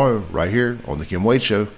see you tomorrow right here on the Kim Wade Show.